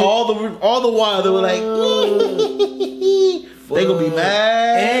some shit. And all the while they were like, they gonna be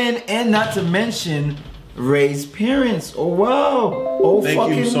mad. And not to mention Rey's parents. Oh wow. Oh Thank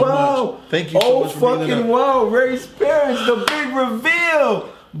fucking you so wow. Much. Thank you so much. Oh fucking wow. Rey's parents. The big reveal,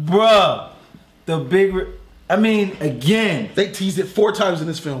 bruh. I mean, again, they teased it 4 times in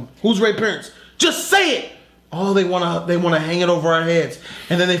this film. Who's Rey's parents? Just say it. Oh, they wanna hang it over our heads,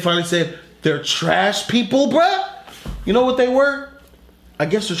 and then they finally said they're trash people, bruh. You know what they were? I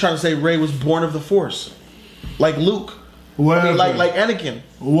guess they're trying to say Rey was born of the Force, like Luke. Whatever. I mean, like Anakin.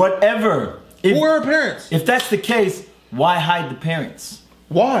 Whatever. Who are her parents? If that's the case, why hide the parents?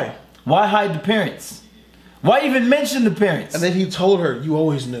 Why? Why hide the parents? Why even mention the parents? And then he told her, "You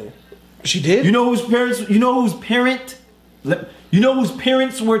always knew." She did. You know whose parents? You know whose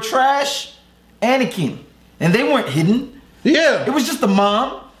parents were trash? Anakin, and they weren't hidden. Yeah, it was just the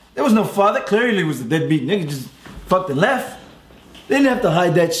mom. There was no father. Clearly, it was a deadbeat nigga. Just fucked and left. They didn't have to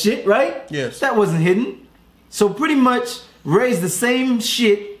hide that shit, right? Yes. That wasn't hidden. So pretty much raised the same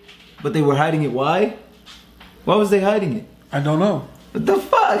shit, but they were hiding it. Why? Why was they hiding it? I don't know. What the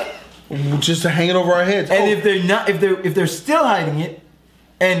fuck? Just to hang it over our heads. And if they're not, if they're still hiding it,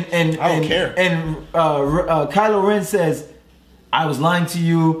 and I don't care. And Kylo Ren says, "I was lying to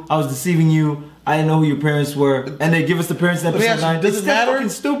you. I was deceiving you. I didn't know who your parents were," and they give us the parents in episode 9. Does it matter? Fucking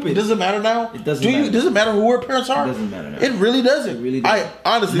stupid. It doesn't matter now. It doesn't matter. Does it matter who our parents are? It doesn't matter now. It really doesn't. It really doesn't.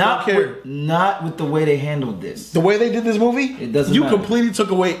 I honestly don't care. Not with the way they handled this. The way they did this movie, It doesn't you matter. completely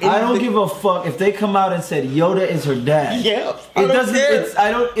took away anything. I don't give a fuck if they come out and said Yoda is her dad. Yeah, It doesn't. care. It's. I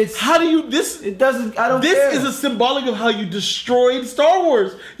don't. It's. How do you this? It doesn't. I don't. This care. is a symbolic of how you destroyed Star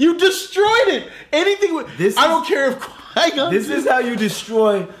Wars. You destroyed it. Anything. I don't care if Qui-Gon. This is how you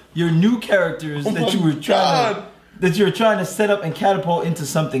destroy your new characters that you were trying to set up and catapult into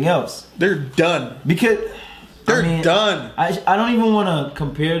something else. They're done. Because They're done. I don't even want to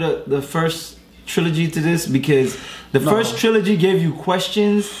compare the first trilogy to this, because the first trilogy gave you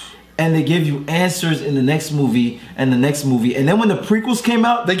questions and they gave you answers in the next movie and the next movie, and then when the prequels came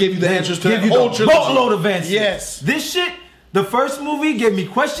out, They gave you the answers to gave the you whole the trilogy. boatload of answers. Yes. This shit. The first movie gave me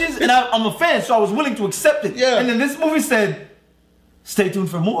questions, and I'm a fan, so I was willing to accept it. Yeah. And then this movie said, "Stay tuned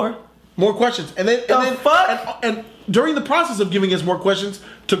for more." More questions, and then fuck? And during the process of giving us more questions,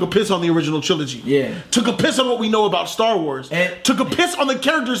 took a piss on the original trilogy. Yeah. Took a piss on what we know about Star Wars. And took a piss on the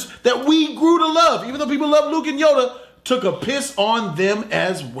characters that we grew to love. Even though people love Luke and Yoda, took a piss on them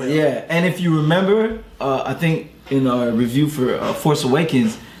as well. Yeah, and if you remember, I think in our review for Force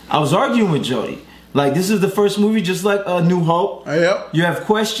Awakens, I was arguing with Jody. Like, this is the first movie, just like New Hope. Yep. You have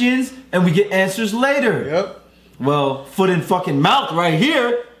questions, and we get answers later. Yep. Well, foot in fucking mouth right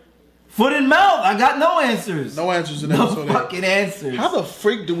here. Foot in mouth. I got no answers. No answers in No episode 8. fucking answers. How the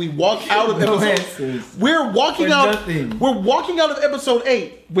freak do we walk out of No episode? answers. We're walking For out. nothing. We're walking out of episode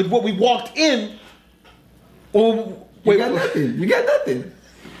 8 with what we walked in. Oh, You got nothing. You got nothing.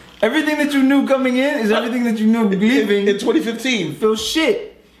 Everything that you knew coming in is everything that you knew leaving. in 2015. Feel shit.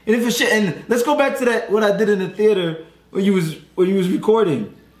 And if it's shit, and let's go back to that what I did in the theater when you was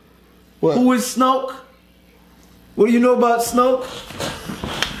recording. What? Who is Snoke? What do you know about Snoke?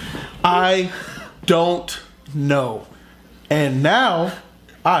 I don't know. And now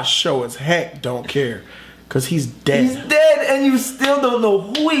I sure as heck don't care. Cause he's dead. He's dead, and you still don't know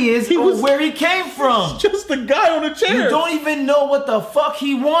who he is or where he came from. Just the guy on the chair. You don't even know what the fuck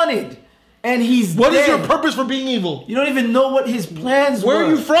he wanted. And he's What dead. is your purpose for being evil? You don't even know what his plans were. Where are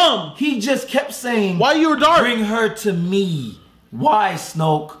you from? He just kept saying, Why you were dark? Bring her to me. Why,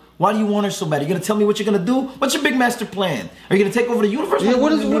 Snoke? Why do you want her so bad? Are you gonna tell me what you're gonna do? What's your big master plan? Are you gonna take over the universe? Yeah,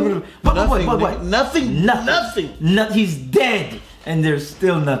 what is what? Nothing. Nothing. He's dead, and there's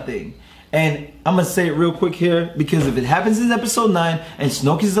still nothing. And I'm gonna say it real quick here, because if it happens in episode 9 and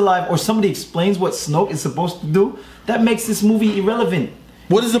Snoke is alive, or somebody explains what Snoke is supposed to do, that makes this movie irrelevant.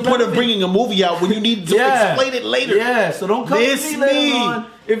 What is the point of bringing a movie out when you need to explain it later? Yeah, so don't come to me later on.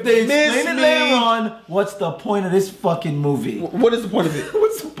 If they explain it later on, what's the point of this fucking movie? What is the point of it?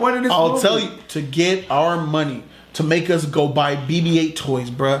 What's the point of this movie? I'll tell you, to get our money, to make us go buy BB-8 toys,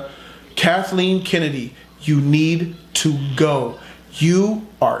 bruh. Kathleen Kennedy, you need to go. You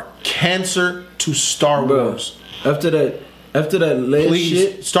are cancer to Star Wars. After that last Please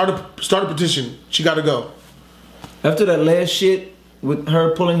shit, start a petition. She got to go. after that last shit with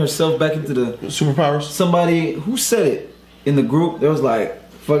her pulling herself back into the Superpowers. somebody who said it in the group, there was like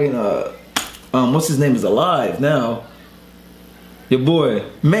fucking what's his name is alive now. Your boy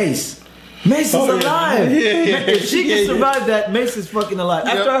Mace. Mace is alive. Yeah. If she can survive that, Mace is fucking alive.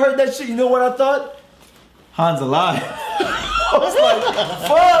 After I heard that shit, you know what I thought? Han's alive. I was like,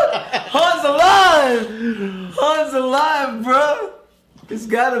 fuck, Han's alive, bro. It's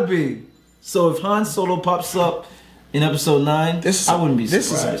gotta be. So if Han Solo pops up in episode 9, I wouldn't be surprised.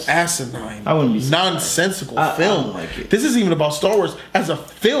 This is an asinine, I wouldn't be surprised. nonsensical I film. don't like it. This isn't even about Star Wars as a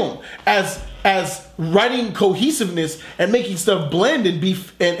film, as writing cohesiveness and making stuff blend and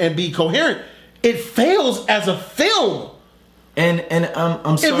be coherent. It fails as a film. And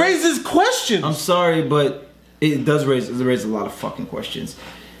I'm sorry. It raises questions. I'm sorry, but it raises a lot of fucking questions.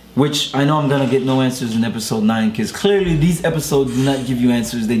 Which I know I'm gonna get no answers in episode 9, because clearly these episodes do not give you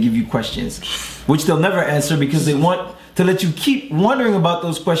answers, they give you questions. Which they'll never answer, because they want to let you keep wondering about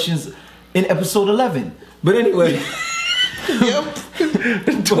those questions in episode 11. But anyway. Yep.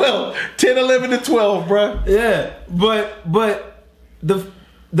 10, 11 to 12, bruh. Yeah, but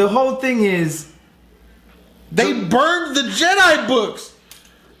the whole thing is They burned the Jedi books.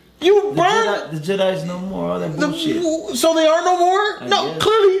 You burned the Jedi's no more. All that bullshit. So they are no more? No, guess.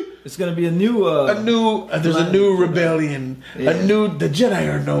 clearly. It's gonna be a new There's a new rebellion. Yeah. The Jedi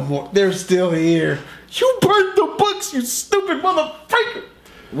are no more. They're still here. You burned the books, you stupid motherfucker.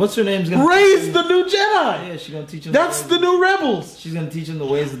 what's her name's gonna Rey's the new Jedi. Yeah, she's gonna teach him. That's the new Rebels. She's gonna teach him the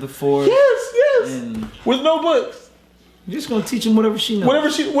ways of the Force. Yes. And with no books. you're just gonna teach him whatever she knows.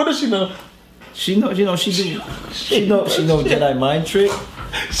 What does she know? She knows, she know Jedi mind trick.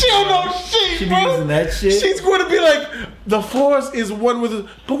 She don't know shit, She be bro. using that shit. She's going to be like, the Force is one with it.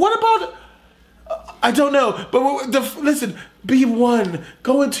 But what about, I don't know. But listen, be one.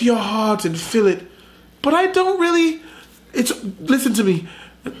 Go into your heart and feel it. But I don't really, listen to me.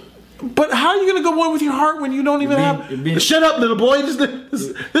 But how are you going to go one with your heart when you don't even have... Shut up, little boy. This all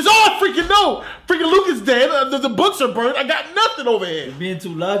I freaking know. Freaking Luke is dead. The books are burned. I got nothing over here. You're being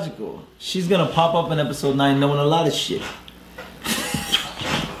too logical. She's going to pop up in episode 9 knowing a lot of shit.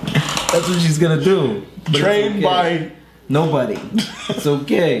 That's what she's going to do. But Trained by... Nobody. It's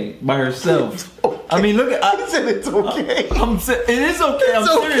okay. By herself. Okay. I mean, look at... I said it's okay. It is okay. I'm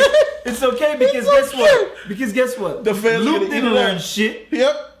serious. It's okay because guess what? Because guess what? Luke didn't learn shit.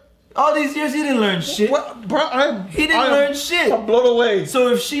 Yep. All these years, he didn't learn shit. What, bro? He didn't learn shit. I'm blown away. So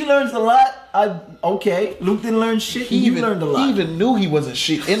if she learns a lot, okay. Luke didn't learn shit. He learned a lot. He even knew he wasn't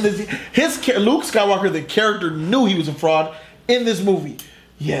shit. Luke Skywalker, the character, knew he was a fraud in this movie.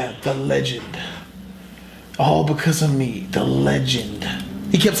 Yeah, the legend. All because of me, the legend.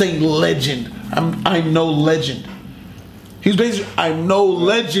 He kept saying legend. I'm no legend. He was basically, I'm no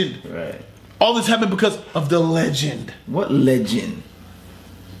legend. Right. All this happened because of the legend. What legend?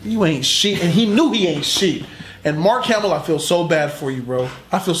 You ain't shit, and he knew he ain't shit. And Mark Hamill, I feel so bad for you, bro.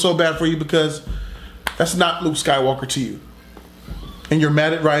 I feel so bad for you because that's not Luke Skywalker to you. And you're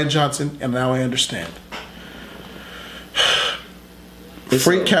mad at Rian Johnson, and now I understand.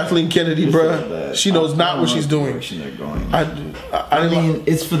 Freak Kathleen Kennedy, bro. She knows not what she's doing. I mean,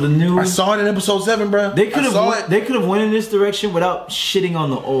 it's for the new. I saw it in episode 7, bro. They could have went in this direction without shitting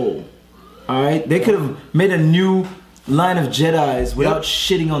on the old. All right, they could have made a new line of Jedis without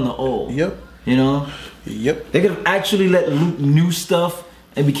shitting on the old. Yep. You know? Yep. They could have actually let Luke knew stuff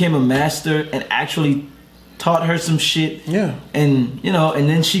and became a master and actually taught her some shit. Yeah. And, you know, and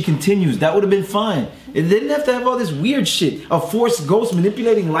then she continues. That would have been fine. It didn't have to have all this weird shit. A Force ghost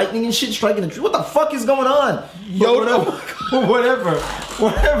manipulating lightning and shit, striking the tree. What the fuck is going on? Yoda. Whatever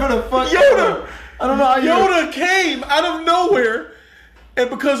the fuck. Yoda. I don't know how Yoda came out of nowhere. And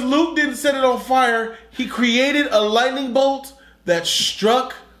because Luke didn't set it on fire, he created a lightning bolt that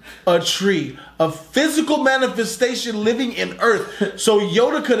struck a tree. A physical manifestation living in Earth. So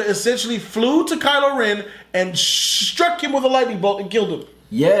Yoda could have essentially flew to Kylo Ren and struck him with a lightning bolt and killed him.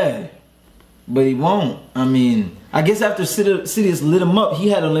 Yeah. But he won't. I mean, I guess after Sidious lit him up, he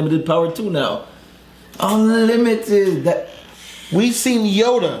had unlimited power too now. Unlimited. We've seen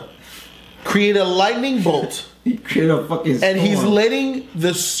Yoda create a lightning bolt. He created a fucking storm. And he's letting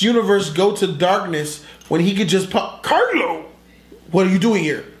this universe go to darkness when he could just pop. Carlo, what are you doing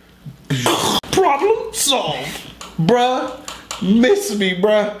here? Problem solved. Bruh, miss me,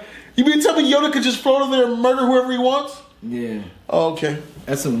 bruh. You mean to tell me Yoda could just float over there and murder whoever he wants? Yeah. Oh, okay.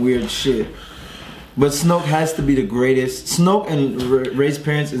 That's some weird shit. But Snoke has to be the greatest. Snoke and Rey's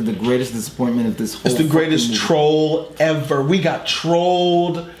parents is the greatest disappointment of this whole. It's the greatest troll ever. We got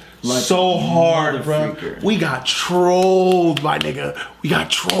trolled. Like so hard, bro. We got trolled, my nigga. We got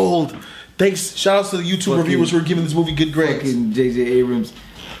trolled. Thanks. Shout outs to the YouTube reviewers who are giving this movie good grades. Fucking J.J. Abrams.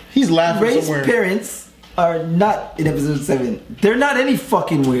 He's laughing Rey's somewhere. parents are not in episode 7. They're not any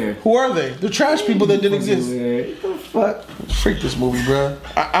fucking where. Who are they? They're trash people that didn't exist. What the fuck? Freak this movie, bro.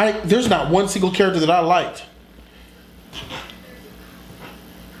 There's not one single character that I liked.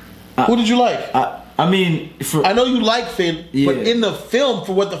 Who did you like? I mean, I know you like Finn, but in the film,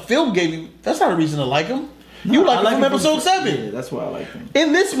 for what the film gave you, that's not a reason to like him. No, you like him from episode 7. Yeah, that's why I like him.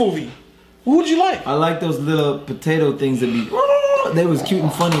 In this movie, who would you like? I like those little potato things that be. They was cute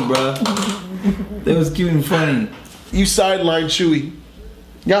and funny, bro. They was cute and funny. You sidelined Chewie.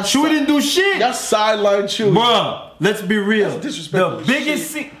 Chewie didn't do shit. Y'all sidelined Chewie. Bruh, let's be real. The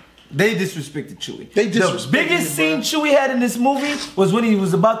biggest scene. They disrespected Chewie. The biggest scene Chewie had in this movie was when he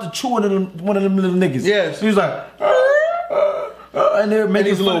was about to chew one of them little niggas. Yes. He was like, and they were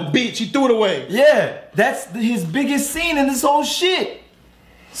making his little bitch. He threw it away. Yeah, that's his biggest scene in this whole shit.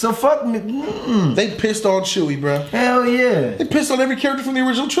 So fuck me. They pissed on Chewie, bro. Hell yeah. They pissed on every character from the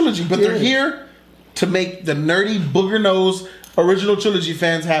original trilogy, but they're here to make the nerdy booger nose original trilogy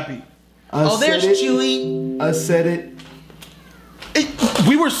fans happy. There's Chewie. I said it.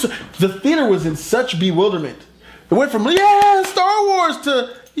 The theater was in such bewilderment. It went from Star Wars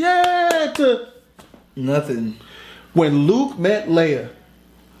to nothing. When Luke met Leia,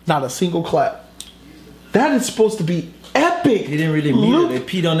 not a single clap. That is supposed to be epic. He didn't really mean it.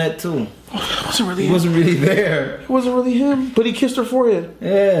 They peed on that too. wasn't really He him. wasn't really there. It wasn't really him, but he kissed her forehead.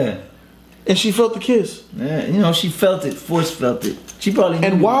 Yeah. And she felt the kiss. Yeah, you know, she felt it. Force felt it. She probably knew.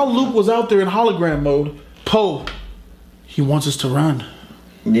 And while Luke was out there in hologram mode, Poe, he wants us to run.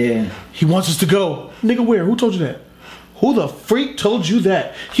 Yeah. He wants us to go. Nigga, where? Who told you that? Who the freak told you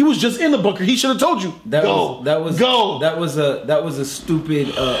that? He was just in the bunker. He should have told you. That was a stupid,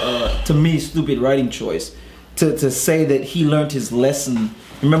 to me, stupid writing choice. To say that he learned his lesson.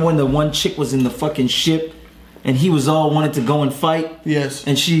 Remember when the one chick was in the fucking ship and he was all wanted to go and fight? Yes.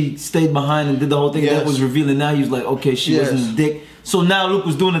 And she stayed behind and did the whole thing. Yes. That was revealing. Now he was like, okay, she wasn't a dick. So now Luke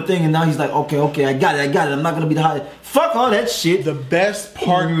was doing the thing and now he's like, okay, I got it. I'm not gonna be the high. Fuck all that shit. The best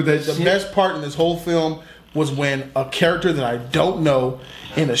part in this whole film was when a character that I don't know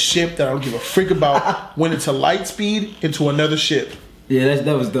in a ship that I don't give a freak about went into light speed into another ship. Yeah,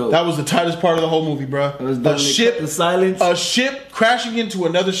 that was dope. That was the tightest part of the whole movie, bro. That was dope. The silence. A ship crashing into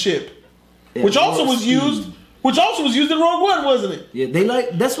another ship, which also was used in Rogue One, wasn't it? Yeah,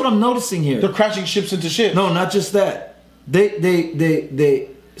 that's what I'm noticing here. They're crashing ships into ships. No, not just that. They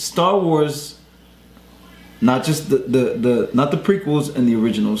Star Wars. Not just not the prequels and the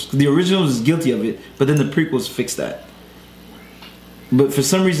originals. The originals is guilty of it, but then the prequels fix that. But for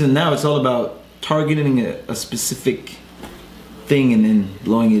some reason now it's all about targeting a specific thing and then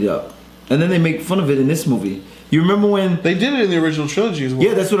blowing it up. And then they make fun of it in this movie. You remember when they did it in the original trilogy as well?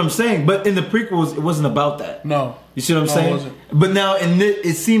 Yeah, that's what I'm saying. But in the prequels, it wasn't about that. No. You see what I'm saying? It wasn't. But now in this,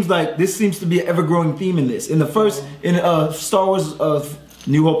 it seems like this seems to be an ever-growing theme in this. In the first, in Star Wars.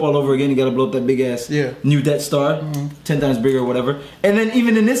 New Hope all over again. You gotta blow up that big ass new Death Star, 10 times bigger or whatever. And then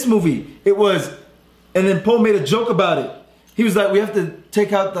even in this movie, it was, and then Poe made a joke about it. He was like, "We have to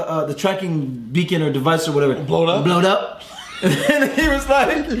take out the tracking beacon or device or whatever, blow it up." And then he was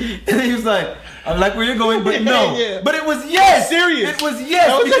like, "I like where you're going, but no." Yeah. But it was yes, serious. It was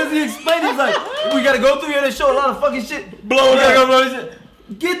yes because he explained. He was like, "We gotta go through here and show a lot of fucking shit. Blow it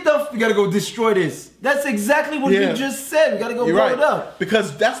up. We gotta go destroy this." That's exactly what you just said. We gotta go blow it up.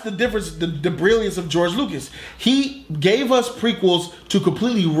 Because that's the difference, the brilliance of George Lucas. He gave us prequels to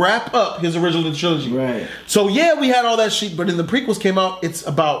completely wrap up his original trilogy. Right. So yeah, we had all that shit, but in the prequels came out, it's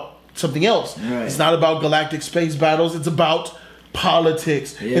about something else. Right. It's not about galactic space battles. It's about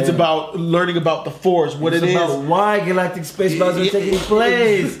politics. Yeah. It's about learning about the Force, what it's it about is. why galactic space battles are taking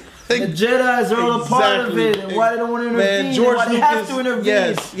place. The Jedi's are all a part of it, and why they don't want to intervene. Man, George why they have to intervene.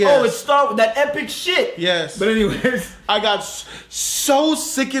 Yes. Oh, it started with that epic shit. Yes. But anyways, I got so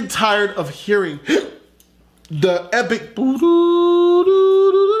sick and tired of hearing the epic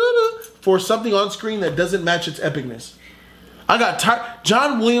for something on screen that doesn't match its epicness. I got tired.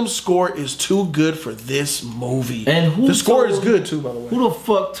 John Williams' score is too good for this movie. And the score is good too, by the way. Who the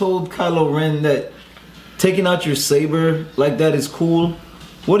fuck told Kylo Ren that taking out your saber like that is cool?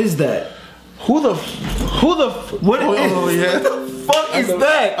 What is that? What the fuck is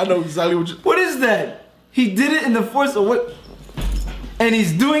that? I know exactly what you... What is that? He did it in the Force Awakens, and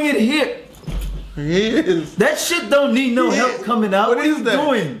he's doing it here. He is. That shit don't need no help coming out. What is that?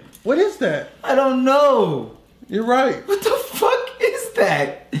 Doing? What is that? I don't know. You're right. What the fuck is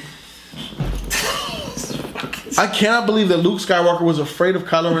that? I cannot believe that Luke Skywalker was afraid of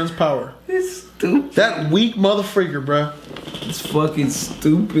Kylo Ren's power. It's stupid. That weak motherfreaker, bruh. It's fucking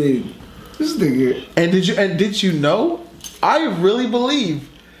stupid. This nigga. And did you know? I really believe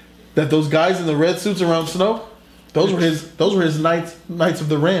that those guys in the red suits around Snoke, those were his knights of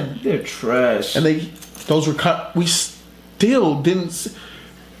the Ren. They're trash. And we still didn't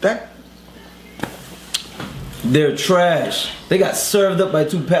that. They're trash. They got served up by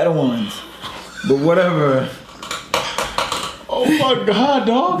 2 Padawans. But whatever. Oh my god,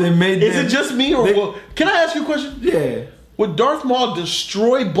 dog. They made Is it just me or can I ask you a question? Yeah. Would Darth Maul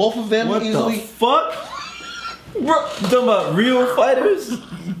destroy both of them what easily? The fuck? Bro, you talking about real fighters?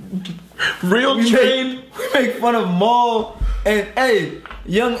 Trained? We make fun of Maul and hey,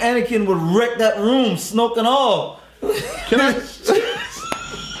 young Anakin would wreck that room, Snoke and all. Can I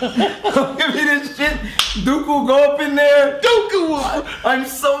don't give me this shit. Dooku go up in there. Dooku! I'm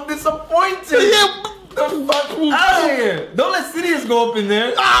so disappointed. Yeah. The fuck out of here. Don't let Sidious go up in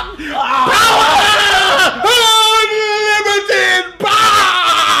there.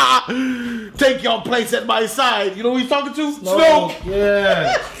 Take your place at my side. You know who he's talking to? Snoke.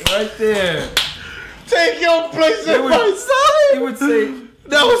 Yeah, right there. Take your place at my side. He would say,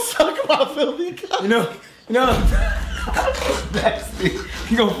 "That was talking about filthy." You know. Nasty.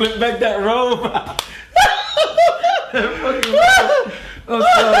 You gonna flip back that robe? Don't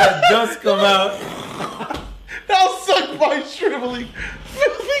saw that dust come out. I'll suck my shriveling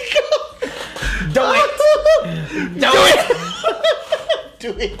filthy cup. Do it. Do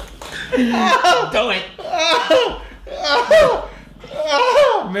it. Do it.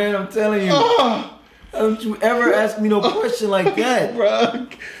 Man, I'm telling you. Don't you ever ask me no question like that, Bruh.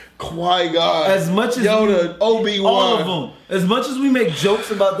 Qui-Gon. As much as Yoda, Obi-Wan. all of them. As much as we make jokes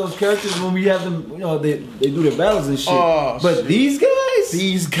about those characters when we have them, you know, they do their battles and shit. Oh, but shit. these guys,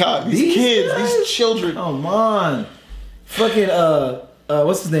 These kids, these children. come on, fucking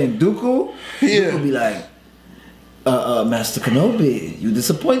what's his name, Dooku? Yeah. Dooku be like, Master Kenobi, you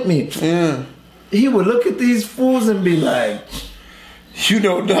disappoint me. Yeah. He would look at these fools and be like, You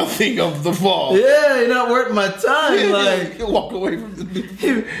know nothing of the fall. yeah, you're not worth my time. Like, walk away from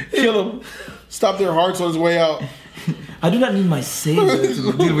the kill him. Stop their hearts on his way out. I do not need my savior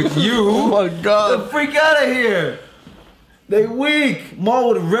to deal with you. Oh my God. The freak out of here. They weak. Maul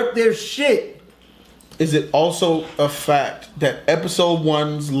would have wrecked their shit. Is it also a fact that Episode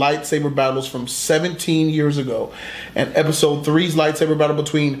 1's lightsaber battles from 17 years ago and Episode 3's lightsaber battle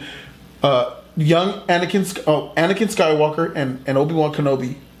between young Anakin Skywalker and Obi-Wan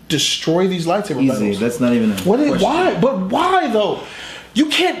Kenobi destroy these lightsaber battles? That's not even a question. Why? But why though? You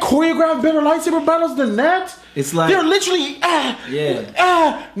can't choreograph better lightsaber battles than that. It's like they're literally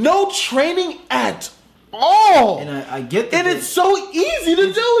no training at all. And I get that. And it's so easy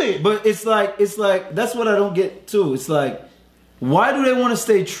to do it. But it's like that's what I don't get too. It's like, why do they want to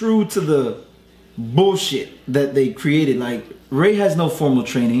stay true to the bullshit that they created? Like, Rey has no formal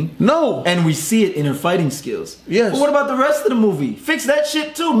training. No. And we see it in her fighting skills. Yes. But what about the rest of the movie? Fix that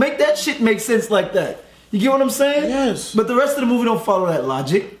shit too. Make that shit make sense like that. You get what I'm saying? Yes. But the rest of the movie don't follow that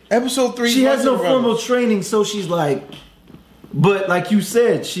logic. Episode 3. She has no formal training, so she's like, but like you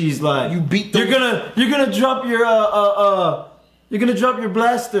said, she's like, You beat you're gonna drop your you're gonna drop your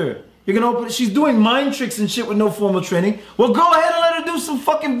blaster. You're gonna open. She's doing mind tricks and shit with no formal training. Well, go ahead and let her do some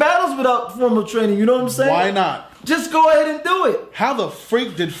fucking battles without formal training. You know what I'm saying? Why not? Just go ahead and do it. How the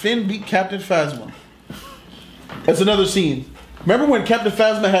freak did Finn beat Captain Phasma? That's another scene. Remember when Captain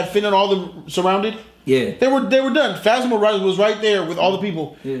Phasma had Finn and all them surrounded? Yeah. They were done. Phasma was right there with all the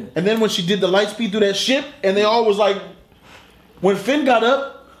people. Yeah. And then when she did the light speed through that ship, and they all was like, when Finn got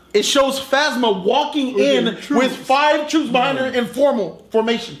up, it shows Phasma walking in with 5 troops behind her in formal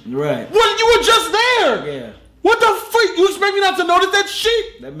formation. Right. What? You were just there. Yeah. What the freak? You expect me not to notice that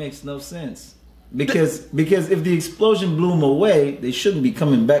shit? That makes no sense. Because if the explosion blew them away, they shouldn't be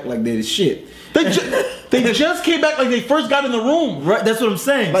coming back like they did shit. They just came back like they first got in the room. Right, that's what I'm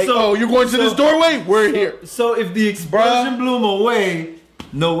saying. Like, oh, you're going to this doorway? We're here. So if the explosion blew them away,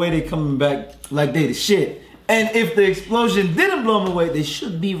 no way they coming back like they the shit. And if the explosion didn't blow them away, they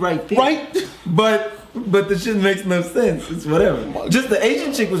should be right there. Right? But the shit makes no sense. It's whatever. Just the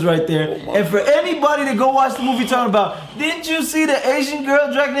Asian chick was right there. And for anybody to go watch the movie talking about, didn't you see the Asian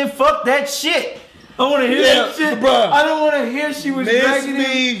girl dragging him? Fuck that shit. I want to hear that shit. Bruh. I don't want to hear she was dragging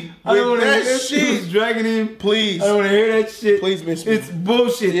him. I don't want to hear she was dragging him. Please. I don't want to hear that shit. Please miss me. It's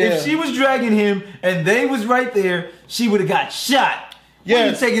bullshit. Yeah. If she was dragging him and they was right there, she would have got shot.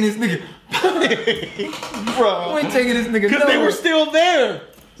 Yes. We ain't taking this nigga. Bro. We ain't taking this nigga. Because they were still there.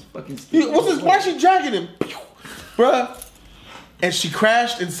 Fucking stupid. Why is she dragging him? Bruh. And she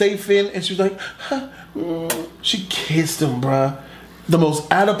crashed and saved Finn, and she was like, she kissed him, bruh. The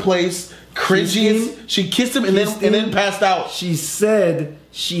most out of place, cringiest. She kissed him and then passed out. She said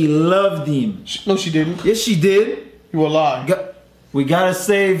she loved him. No, she didn't. Yes, she did. You a lie. We gotta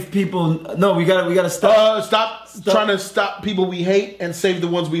save people. No, we gotta stop. Stop trying to stop people we hate and save the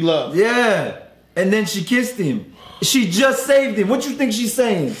ones we love. Yeah. And then she kissed him. She just saved him. What you think she's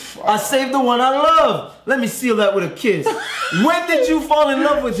saying? I saved the one I love. Let me seal that with a kiss. When did you fall in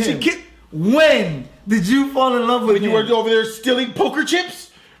love with him? When did you fall in love with him? When you were over there stealing poker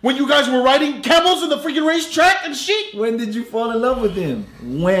chips? When you guys were riding camels in the freaking racetrack and shit? When did you fall in love with him?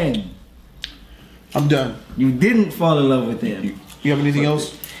 When? I'm done. You didn't fall in love with him. You have anything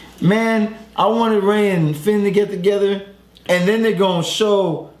else? Man, I wanted Rey and Finn to get together, and then they're gonna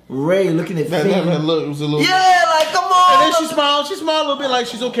show Rey looking at Finn. That look, it was a little. Yeah, like come on. And then she smiled. She smiled a little bit like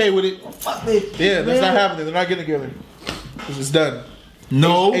she's okay with it. Fuck this. Yeah, that's not happening. They're not getting together. It's done.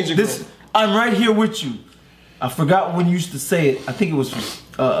 No, Asian girl. I'm right here with you. I forgot when you used to say it. I think it was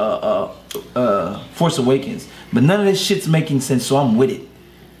Force Awakens. But none of this shit's making sense, so I'm with it.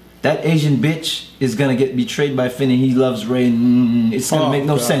 That Asian bitch is gonna get betrayed by Finn and he loves Rey and it's gonna make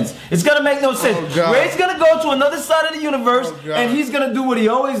no sense. It's gonna make no sense. Rey's gonna go to another side of the universe and he's gonna do what he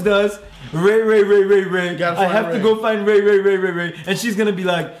always does. Rey. I have to go find Rey. And she's gonna be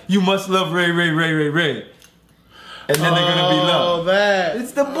like, you must love Rey. And then they're gonna be loved. Oh, that.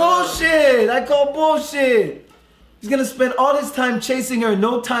 It's the bullshit. I call bullshit. He's gonna spend all his time chasing her,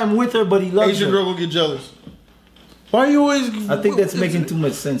 no time with her, but he loves Asian her. girl will get jealous. Why are you always? I think that's making too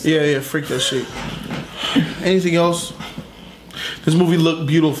much sense. Yeah, freak that shit. Anything else? This movie looked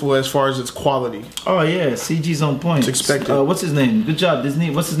beautiful as far as its quality. Oh yeah, CG's on point. It's expected. What's his name? Good job, Disney.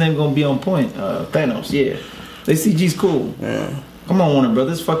 What's his name gonna be on point? Thanos. Yeah, the CG's cool. Yeah. Come on, Warner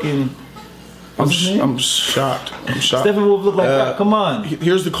Brothers. Fucking. I'm shocked. I'm shocked. Steppenwolf look like that. Come on.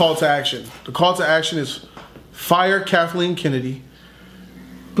 Here's the call to action. The call to action is fire Kathleen Kennedy.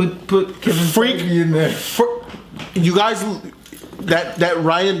 Put Kevin Feige in there. You guys, that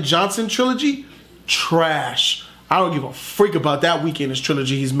Ryan Johnson trilogy, trash. I don't give a freak about that Weekenders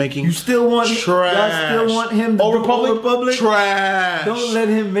trilogy he's making. You still want trash. Y'all still want him to Old do Republic? Old Republic? Trash. Don't let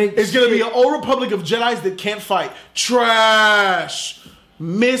him make. It's gonna be an Old Republic of Jedis that can't fight. Trash.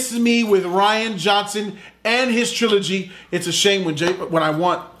 Miss me with Ryan Johnson and his trilogy. It's a shame when I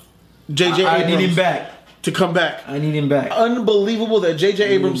want J.J. I Abrams need him back. to come back. I need him back. Unbelievable that J.J.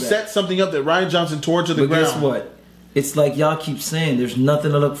 Abrams set something up that Ryan Johnson tore to the ground. But guess what? It's like y'all keep saying there's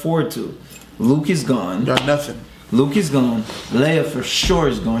nothing to look forward to. Luke is gone. Got nothing. Luke is gone. Leia for sure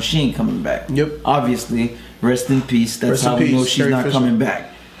is gone. She ain't coming back. Yep. Obviously, rest in peace. That's Rest in how we peace, know she's Carrie not Fisher. coming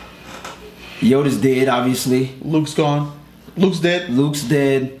back. Yoda's dead, obviously. Luke's gone. Luke's dead. Luke's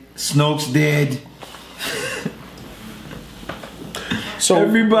dead. Snoke's dead. So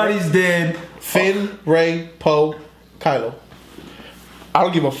Everybody's dead. Finn, Rey, Poe, Kylo. I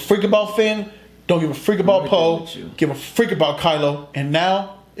don't give a freak about Finn. Don't give a freak about right Poe. there with you. Give a freak about Kylo. And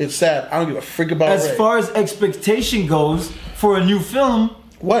now it's sad. I don't give a freak about As Rey. far as expectation goes for a new film,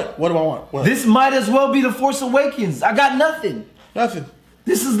 What? What do I want? What? this might as well be The Force Awakens. I got nothing. Nothing.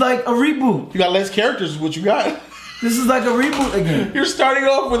 This is like a reboot. You got less characters is what you got. This is like a reboot again. You're starting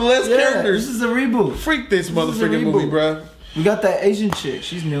off with less Yeah, characters. this is a reboot. Freak this is a motherfucking movie, reboot. bruh. We got that Asian chick.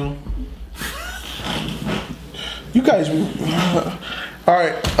 She's new. You guys, all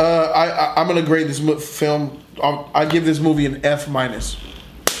right. I'm gonna grade this film. I give this movie an F minus.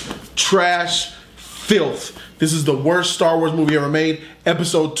 Trash, filth. This is the worst Star Wars movie ever made.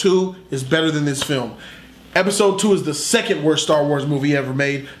 Episode 2 is better than this film. Episode 2 is the second worst Star Wars movie ever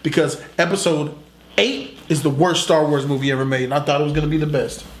made because Episode 8 is the worst Star Wars movie ever made, and I thought it was gonna be the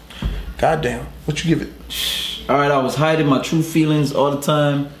best. Goddamn, what you give it? All right, I was hiding my true feelings all the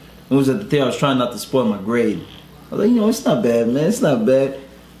time. It was at the thing I was trying not to spoil my grade. I was like, it's not bad, man. It's not bad.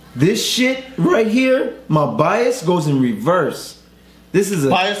 This shit right here, my bias goes in reverse. This is a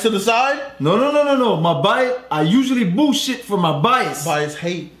Bias to the side. no. My bias. I usually bullshit for my bias. Bias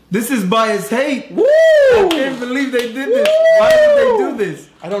hate. This is bias hate. Woo! I can't believe they did this. Why would they do this?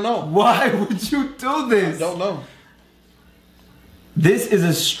 I don't know. Why would you do this? Don't know. This is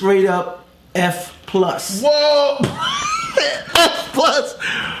a straight up F plus. Whoa! F plus.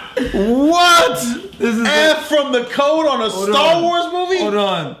 What? This is F from the code on a Star Wars movie? Hold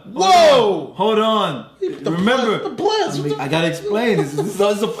on. Whoa! Hold on. Remember, The plus. I gotta explain this. It's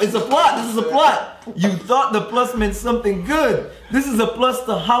a plot. This is a plot. You thought the plus meant something good. This is a plus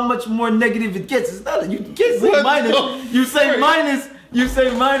to how much more negative it gets. It's not. You can't say What minus. the You say frick? minus. You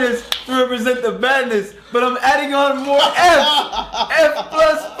say minus to represent the badness. But I'm adding on more F. F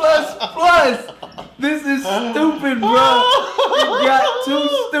plus plus plus. This is stupid, bro. It got too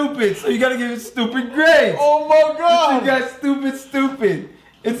stupid. So you gotta give it stupid grades. Oh my god! You got stupid.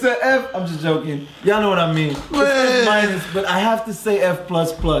 It's a F. I'm just joking. Y'all know what I mean. It's F minus, but I have to say F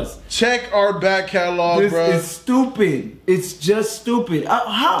plus plus. Check our back catalog, This bro. is stupid. It's just stupid.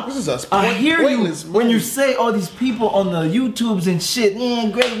 How? This is a I hear you pointless when you movie. say all these people on the YouTubes and shit.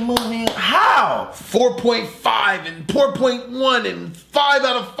 Great movie. How? 4.5 and 4.1 and 5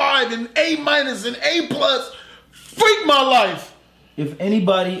 out of 5 and A minus and A plus. Freak my life. If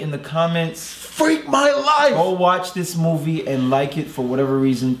anybody in the comments Freak my life. go watch this movie and like it for whatever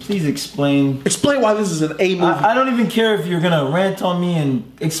reason, please explain. Explain why this is an A movie. I don't even care if you're gonna rant on me and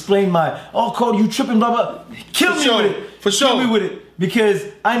explain Cody, you tripping, blah blah. Kill me sure. with it. For sure. Kill me with it. Because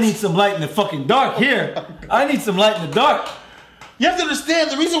I need some light in the fucking dark here. I need some light in the dark. You have to understand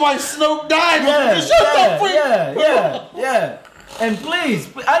the reason why Snoke died. Yeah. And please,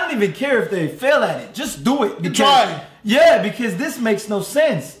 I don't even care if they fail at it. Just do it. Because, try. Yeah, because this makes no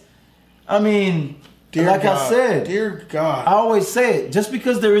sense. I mean, Dear like God. I said, Dear God. I always say it. Just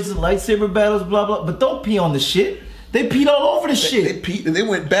because there isn't lightsaber battles, blah blah, but don't pee on the shit. They peed all over the shit. They peed, and they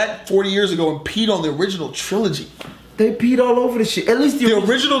went back 40 years ago and peed on the original trilogy. They peed all over the shit. At least The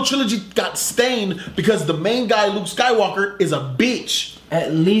original trilogy got stained because the main guy, Luke Skywalker, is a bitch.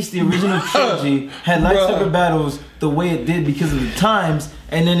 At least the original trilogy had lightsaber battles the way it did because of the times,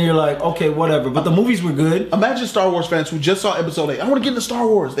 and then you're like, okay, whatever. But the movies were good. Imagine Star Wars fans who just saw Episode 8. I want to get into Star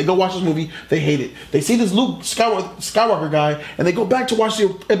Wars. They go watch this movie. They hate it. They see this Luke Skywalker guy, and they go back to watch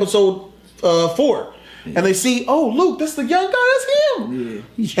the Episode 4. and they see, oh, Luke, that's the young guy, that's him.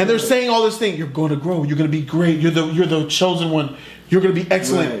 Yeah, and they're saying all this thing. You're going to grow. You're going to be great. You're the chosen one. You're going to be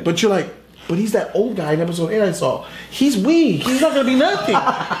excellent. Right. But you're like, but he's that old guy in episode 8 I saw. He's weak. He's not going to be nothing.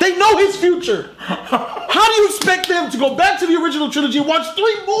 They know his future. How do you expect them to go back to the original trilogy and watch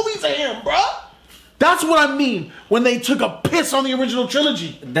 3 movies of him, bruh? That's what I mean when they took a piss on the original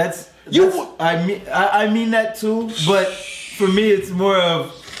trilogy. I mean that too, but for me it's more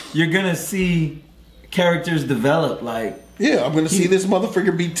of you're gonna see characters develop. Like, yeah, I'm gonna see this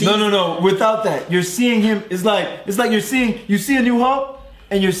motherfucker be teased. No. Without that, you're seeing him. It's like you see A New Hope,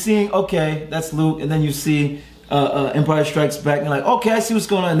 and you're seeing, okay, that's Luke, and then you see Empire Strikes Back, and you're like, okay, I see what's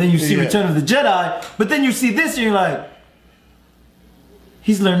going on. And then you see Return of the Jedi, but then you see this, and you're like,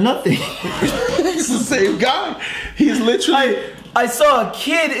 he's learned nothing. He's the same guy. He's literally. I saw a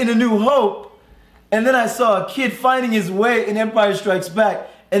kid in A New Hope, and then I saw a kid finding his way in Empire Strikes Back,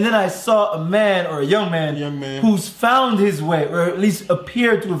 and then I saw a man or a young man who's found his way, or at least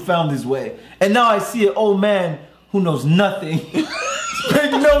appeared to have found his way. And now I see an old man who knows nothing.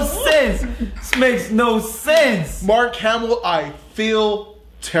 Makes no sense. This makes no sense. Mark Hamill, I feel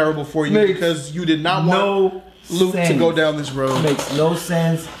terrible for you because you did not want Luke to go down this road. Makes no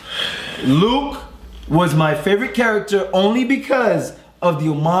sense. Luke was my favorite character only because of the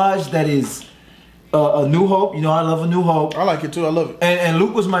homage that is A New Hope. You know, I love A New Hope. I like it too. I love it. And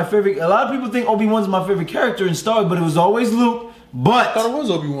Luke was my favorite. A lot of people think Obi-Wan's my favorite character in Star Wars, but it was always Luke. But I thought it was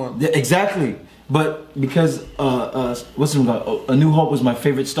Obi-Wan. Yeah, exactly. But because what's it called? A New Hope was my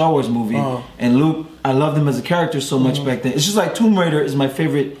favorite Star Wars movie, and Luke, I loved him as a character so much back then. It's just like Tomb Raider is my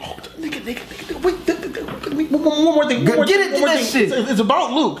favorite. Oh, nigga, wait, one more thing. Get that shit. It's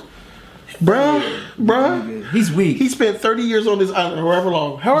about Luke. Bruh. He's weak. He spent 30 years on this island, however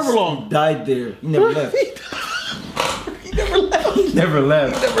long. He died there. He never left. He never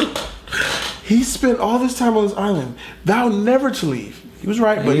left. He spent all this time on this island, vowed never to leave. He was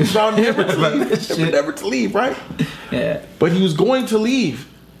right, but he vowed never to leave. Never to leave, right? Yeah. But he was going to leave.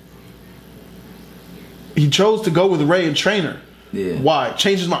 He chose to go with Rey and train her. Yeah. Why?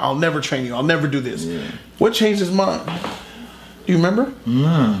 Change his mind. I'll never train you. I'll never do this. Yeah. What changed his mind? Do you remember?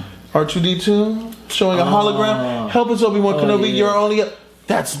 R2D2 showing a hologram. Help us, Obi-Wan Kenobi. You're only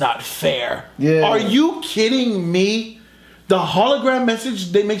That's not fair. Yeah. Are you kidding me? The hologram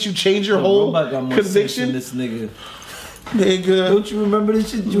message that makes you change your whole conviction. This nigga. Don't you remember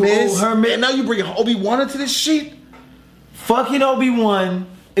this shit? You old hermit. And now you bring Obi-Wan into this shit? Fucking Obi-Wan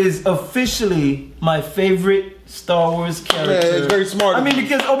is officially my favorite Star Wars character. Yeah, it's very smart. I mean,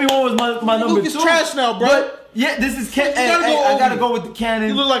 because Obi-Wan was my number 2. Luke is trash now, bro. But yeah, this is canon. I gotta go with the canon.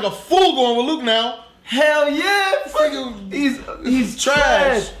 You look like a fool going with Luke now. Hell yeah! He's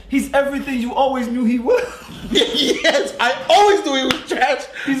trash. He's everything you always knew he was. Yes, I always knew he was trash.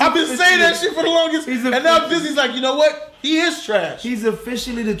 I've been saying that shit for the longest. And now Disney's like, you know what? He is trash. He's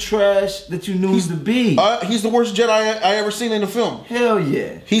officially the trash that you knew him to be. He's the worst Jedi I ever seen in a film. Hell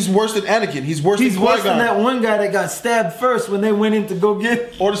yeah. He's worse than Anakin. He's worse than that one guy that got stabbed first when they went in to go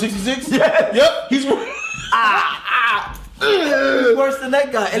get Order 66? Yeah. Yep. He's worse. He's worse than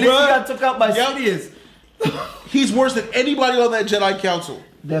that guy. At least he got took out by Sidious. He's worse than anybody on that Jedi Council.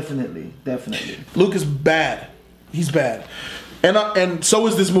 Definitely. Luke is bad. He's bad. And so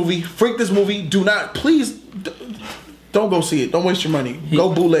is this movie. Freak this movie. Do not, please, don't go see it. Don't waste your money.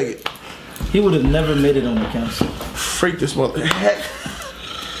 Go bootleg it. He would have never made it on the council. Freak this mother.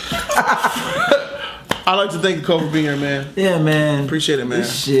 I'd like to thank the for being here, man. Yeah, man. Appreciate it, man.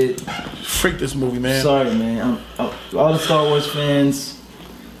 This shit. Freak this movie, man. Sorry, man. All the Star Wars fans.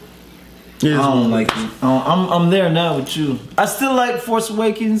 I don't like it. I'm there now with you. I still like Force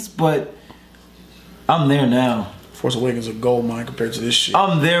Awakens, but I'm there now. Force Awakens is a gold mine compared to this shit.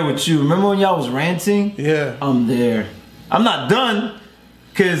 I'm there with you. Remember when y'all was ranting? Yeah. I'm there. I'm not done,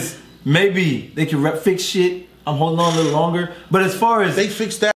 because maybe they can fix shit. I'm holding on a little longer. But as far as... They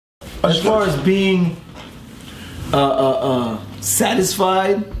fixed that. As far as being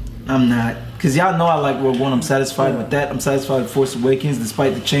satisfied, I'm not. Because y'all know I like Rogue One. I'm satisfied with that. I'm satisfied with Force Awakens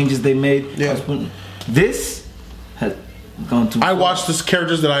despite the changes they made. Yeah. This has gone too far. I watched the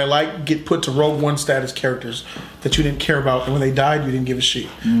characters that I like get put to Rogue One status characters that you didn't care about. And when they died, you didn't give a shit.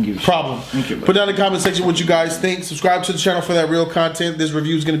 Problem. Put down in the comment section what you guys think. Subscribe to the channel for that real content. This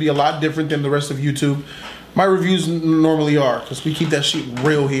review is going to be a lot different than the rest of YouTube. My reviews normally are, because we keep that shit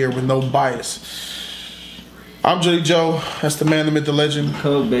real here with no bias. I'm Jody Joe. That's the man, the myth, the legend.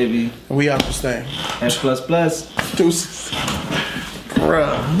 Code, baby. And we out this thing. F++. Deuces.